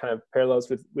lot of kind of parallels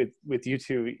with you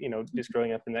two, just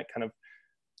growing up in that kind of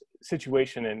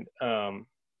situation.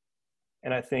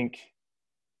 And I think,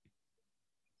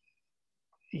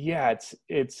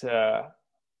 it's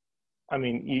I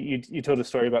mean, you told a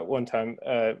story about one time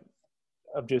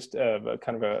of just a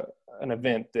kind of an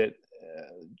event that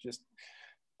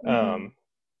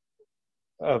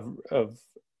of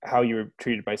how you were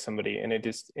treated by somebody, and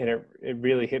it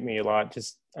really hit me a lot,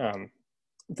 just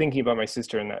thinking about my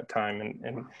sister in that time,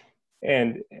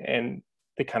 and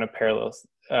the kind of parallels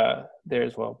there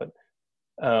as well. But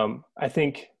I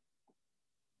think,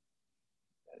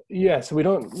 so we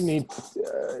don't need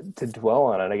to dwell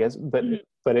on it, I guess, but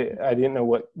I didn't know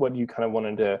what you kind of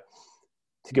wanted to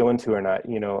go into or not.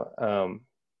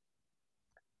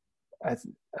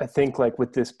 I think, like,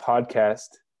 with this podcast,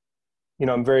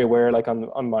 I'm very aware, like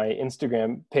on my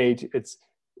Instagram page, it's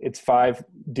 5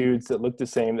 dudes that look the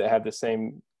same, that have the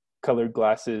same colored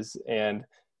glasses, and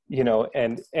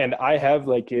I have,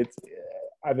 like,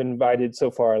 I've invited so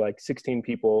far like 16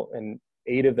 people, and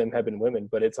 8 of them have been women,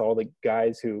 but it's all the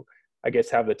guys who I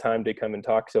guess have the time to come and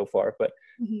talk so far. But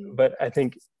I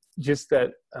think just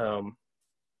that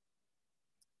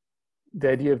the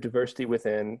idea of diversity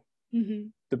within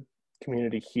the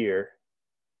community here,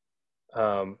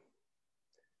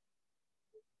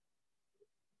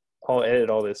 I'll edit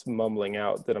all this mumbling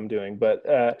out that I'm doing, but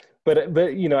I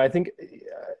think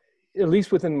at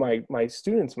least within my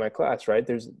students, my class, right,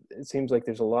 it seems like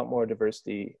there's a lot more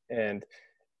diversity, and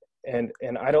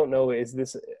I don't know, is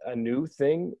this a new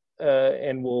thing,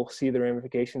 and we'll see the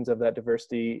ramifications of that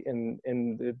diversity in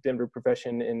the Denver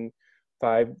profession in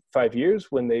 5 years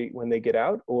when they get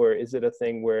out, or is it a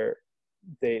thing where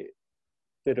the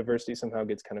diversity somehow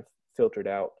gets kind of filtered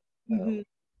out?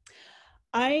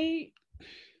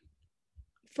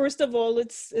 First of all,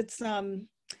 it's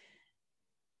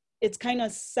kind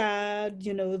of sad,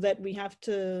 that we have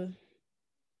to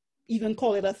even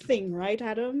call it a thing, right,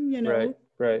 Adam?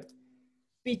 Right.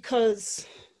 Because,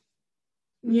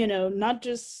 not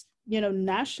just,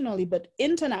 nationally, but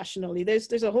internationally,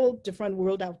 there's a whole different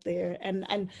world out there.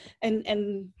 And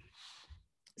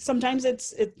sometimes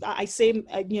I say,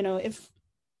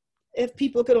 if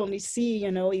people could only see,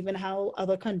 even how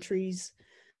other countries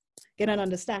get an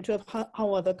understanding of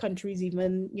how other countries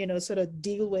even, sort of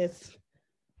deal with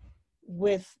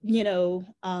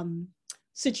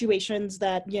situations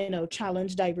that,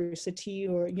 challenge diversity,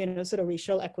 or, sort of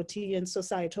racial equity and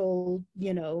societal,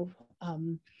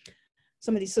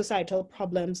 some of these societal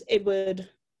problems,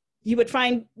 you would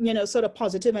find, sort of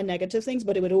positive and negative things,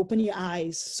 but it would open your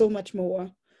eyes so much more,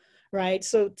 right?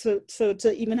 So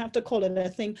to even have to call it a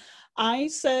thing, I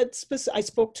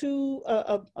spoke to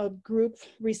a group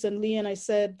recently, and I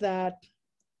said that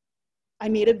I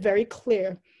made it very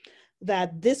clear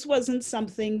that this wasn't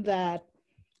something that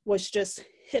was just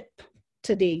hip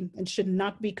today and should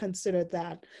not be considered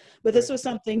that, but this was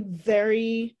something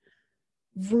very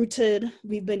rooted.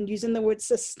 We've been using the word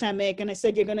systemic, and I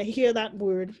said you're going to hear that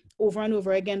word over and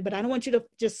over again, but I don't want you to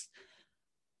just,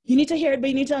 you need to hear it, but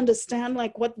you need to understand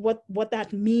like what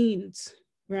that means,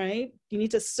 right? You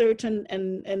need to search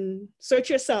and search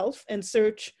yourself and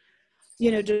search,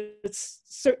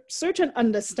 just search and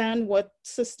understand what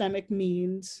systemic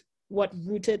means, what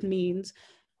rooted means.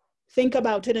 Think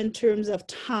about it in terms of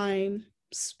time,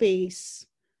 space,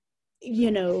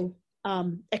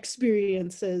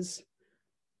 experiences.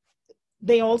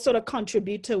 They all sort of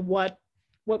contribute to what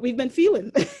we've been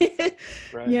feeling,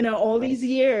 all these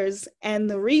years. And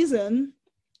the reason,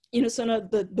 sort of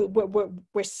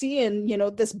we're seeing,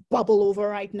 this bubble over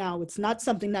right now. It's not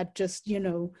something that just,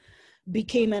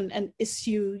 became an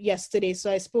issue yesterday.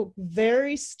 So I spoke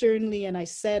very sternly, and I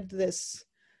said this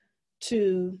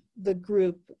to the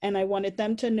group, and I wanted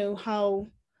them to know how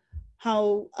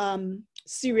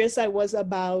serious I was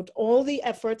about all the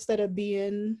efforts that are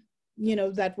being,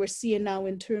 that we're seeing now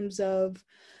in terms of,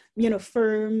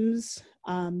 firms,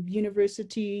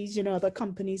 universities, other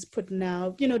companies putting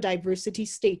out, diversity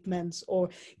statements or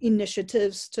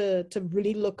initiatives to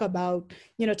really look about,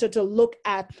 to look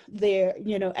at their,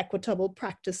 equitable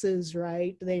practices,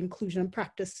 right? Their inclusion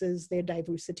practices, their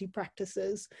diversity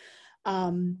practices.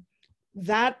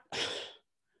 That,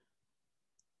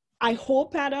 I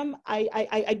hope, Adam,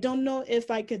 I don't know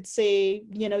if I could say,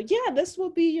 this will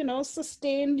be,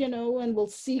 sustained, and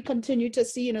we'll continue to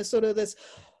see, sort of this,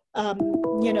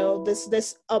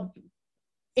 this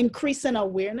increase in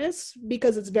awareness,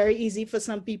 because it's very easy for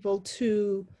some people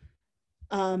to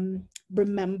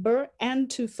remember and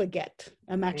to forget.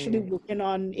 I'm actually working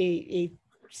on a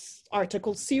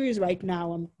article series right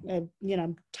now. I'm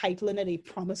titling it "A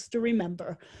Promise to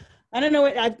Remember." I don't know.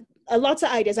 I've lots of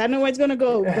ideas. I don't know where it's going to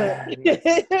go,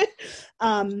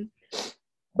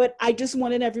 but I just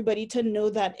wanted everybody to know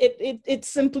that it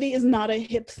simply is not a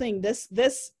hip thing.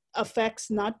 This affects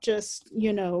not just,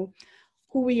 who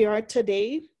we are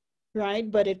today, right?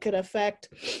 But it could affect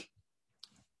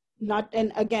not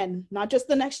just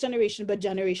the next generation, but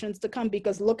generations to come,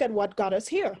 because look at what got us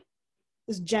here.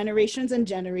 There's generations and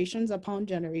generations upon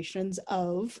generations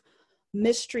of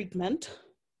mistreatment.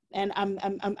 And I'm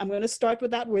going to start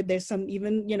with that word. There's some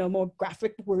even, more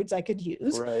graphic words I could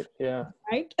use. Right. Yeah.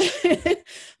 Right.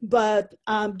 But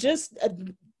just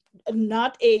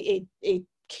not a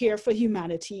care for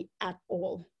humanity at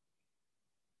all.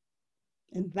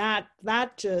 And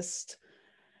that just,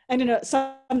 and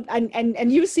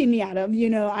and you've seen me, Adam,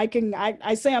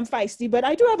 I say I'm feisty, but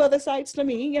I do have other sides to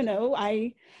me.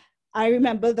 I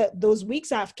remember that those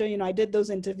weeks after, I did those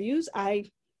interviews,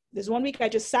 there's one week I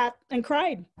just sat and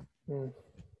cried.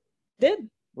 Did.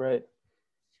 Right.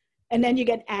 And then you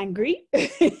get angry.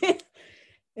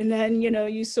 And then,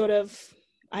 you sort of,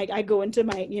 I go into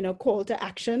my, call to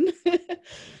action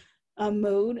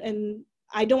mode. And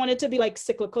I don't want it to be like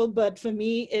cyclical, but for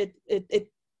me,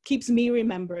 it keeps me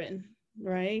remembering.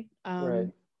 Right. Right.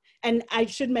 And I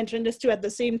should mention this too, at the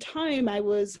same time, I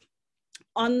was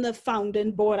on the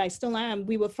founding board. I still am.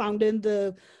 We were founding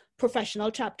the professional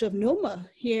chapter of NOMA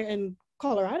here in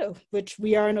Colorado, which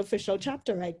we are an official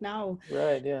chapter right now.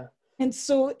 Right, yeah. And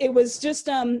so it was just,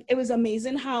 it was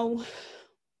amazing how,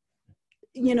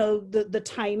 the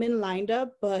timing lined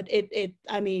up, but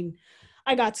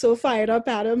I got so fired up,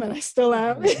 Adam, and I still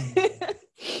am.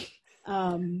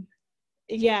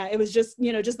 Yeah, it was just,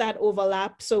 just that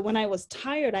overlap. So when I was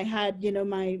tired, I had,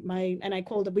 my, and I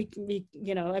called we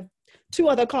I've two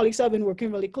other colleagues I've been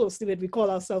working really closely with. We call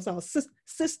ourselves our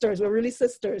sisters. We're really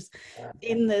sisters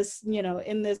in this,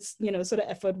 sort of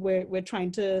effort where we're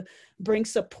trying to bring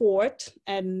support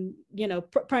and,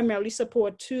 primarily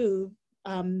support to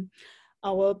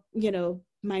our,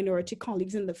 minority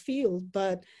colleagues in the field.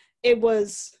 But it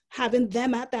was having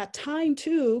them at that time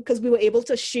too, because we were able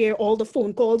to share all the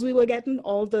phone calls we were getting,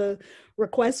 all the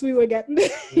requests we were getting,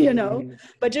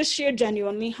 but just share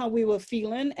genuinely how we were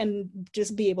feeling and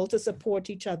just be able to support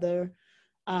each other.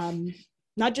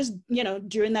 Not just,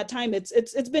 during that time,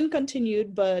 it's been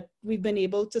continued, but we've been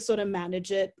able to sort of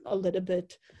manage it a little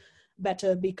bit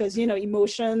better because,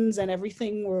 emotions and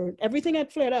everything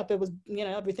had flared up. It was,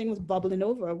 everything was bubbling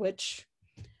over, which,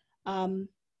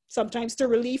 sometimes to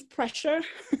relieve pressure,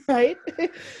 right?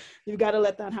 you've got to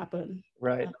let that happen.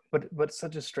 Right. But it's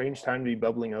such a strange time to be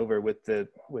bubbling over with Yeah.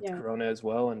 Corona as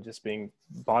well, and just being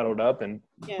bottled up and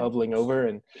Yeah. bubbling over.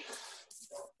 And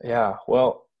yeah,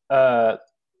 well,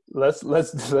 let's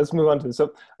move on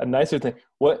to a nicer thing.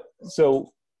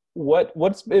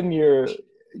 What's been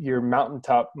your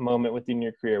mountaintop moment within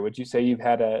your career? Would you say you've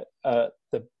had the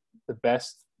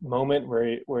best moment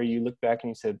where you look back and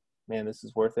you said, man, this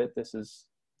is worth it. This is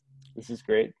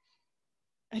great.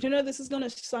 I don't know, this is going to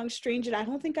sound strange, and I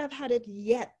don't think I've had it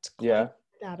yet. Yeah.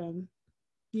 Adam.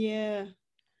 Yeah.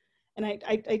 And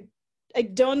I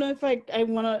don't know if I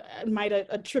might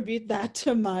attribute that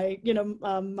to my,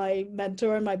 my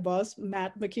mentor and my boss,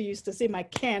 Matt McHugh, used to say my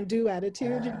can-do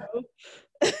attitude,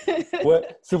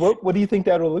 What do you think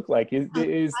that will look like?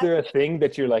 Is there a thing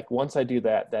that you're like, once I do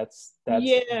that, that's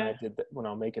yeah. when I did that, when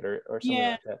I'll make it, or something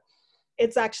like that?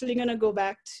 It's actually going to go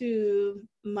back to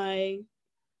my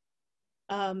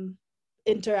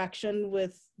interaction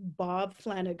with Bob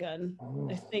Flanagan.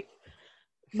 I think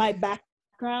my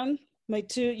background, my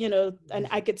two, and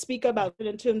I could speak about it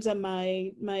in terms of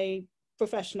my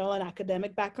professional and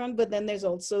academic background, but then there's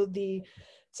also the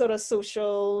sort of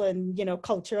social and,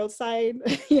 cultural side,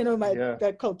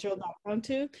 the cultural background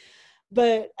too.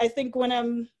 But I think when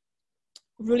I'm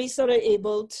really sort of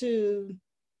able to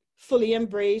fully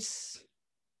embrace,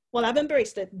 well, I've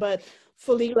embraced it, but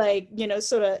fully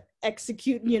sort of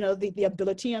execute, the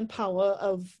ability and power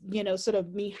of, sort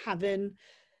of me having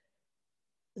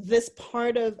this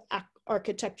part of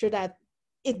architecture that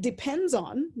it depends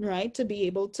on, right? To be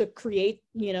able to create,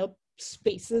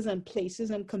 spaces and places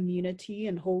and community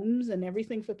and homes and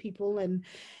everything for people, and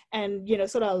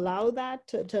sort of allow that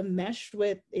to mesh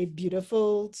with a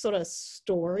beautiful sort of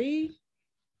story.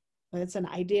 Whether it's an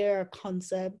idea or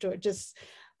concept or just,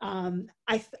 and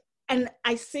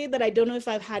I say that I don't know if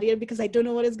I've had it because I don't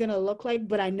know what it's going to look like,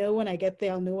 but I know when I get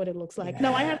there, I'll know what it looks like.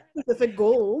 Now I have specific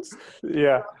goals.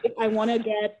 Yeah. I want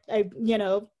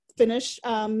to finish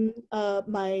my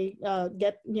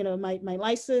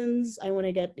license. I want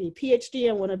to get a PhD.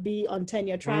 I want to be on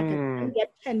tenure track and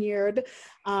get tenured.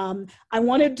 I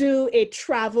want to do a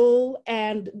travel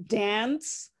and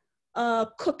dance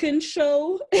cooking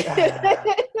show.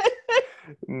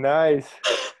 Nice.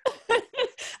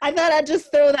 I thought I'd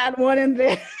just throw that one in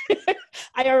there.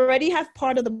 I already have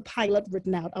part of the pilot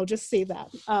written out. I'll just say that.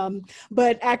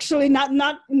 But actually,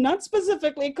 not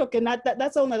specifically cooking.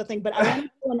 That's a whole other thing. But I want to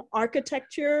do an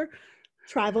architecture,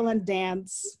 travel, and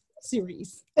dance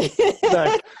series.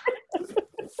 Nice.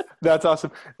 That's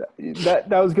awesome. That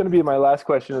was going to be my last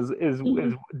question. Is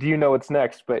do you know what's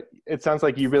next? But it sounds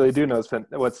like you really do know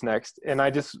what's next. And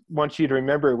I just want you to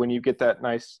remember, when you get that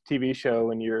nice TV show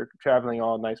and you're traveling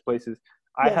all nice places,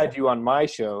 I had you on my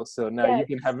show, so now you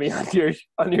can have me on your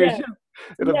show.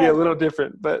 It'll be a little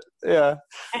different, but yeah.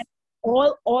 And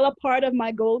all a part of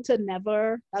my goal to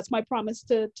never. That's my promise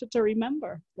to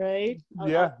remember, right?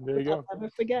 There you go. I'll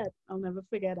never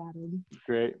forget, Adam.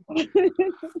 Great.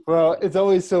 Well, it's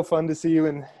always so fun to see you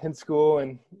in school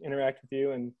and interact with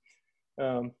you, and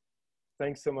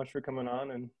thanks so much for coming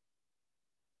on and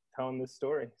telling this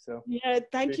story. So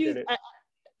thank you,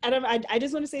 Adam. I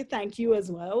just want to say thank you as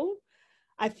well.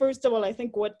 First of all, I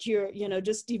think what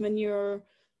just even your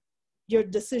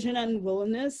decision and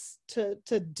willingness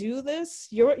to do this,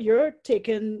 you're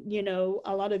taking,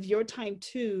 a lot of your time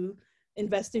to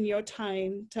invest in your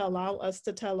time to allow us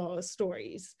to tell our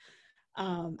stories.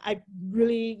 I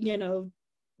really,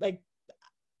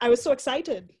 I was so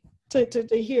excited to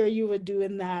hear you were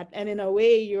doing that. And in a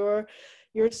way, you're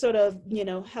sort of,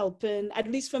 helping, at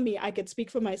least for me, I could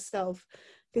speak for myself.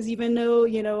 Because even though,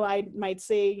 I might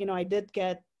say, I did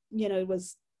get, it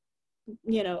was,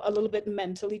 a little bit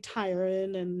mentally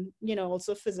tiring and,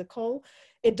 also physical,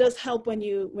 it does help when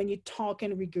you talk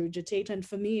and regurgitate. And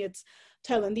for me, it's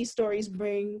telling these stories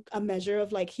bring a measure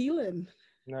of healing.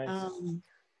 Nice.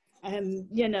 And,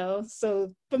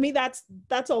 so for me, that's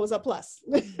always a plus.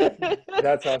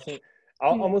 That's awesome.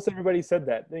 Almost everybody said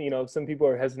that. Some people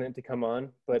are hesitant to come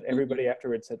on, but everybody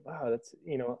afterwards said, wow, that's,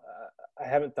 I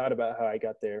haven't thought about how I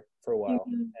got there for a while.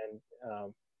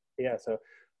 And so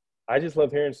I just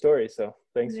love hearing stories. So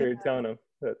thanks for telling them.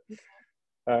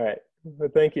 All right. Well,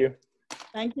 thank you.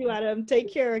 Thank you, Adam.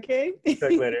 Take care, okay?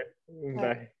 Talk later.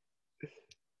 Bye.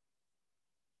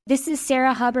 This is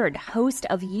Sarah Hubbard, host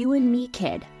of You and Me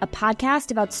Kid, a podcast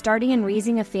about starting and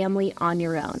raising a family on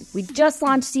your own. We just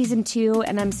launched season 2,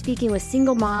 and I'm speaking with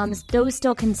single moms, those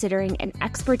still considering, and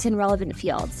experts in relevant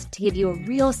fields to give you a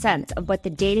real sense of what the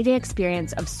day-to-day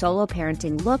experience of solo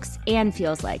parenting looks and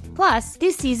feels like. Plus,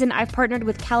 this season, I've partnered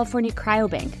with California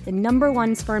Cryobank, the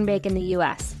 #1 sperm bank in the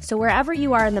U.S. So wherever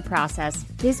you are in the process,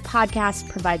 this podcast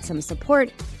provides some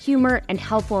support, humor, and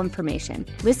helpful information.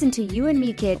 Listen to You and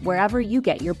Me Kid wherever you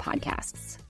get your podcasts.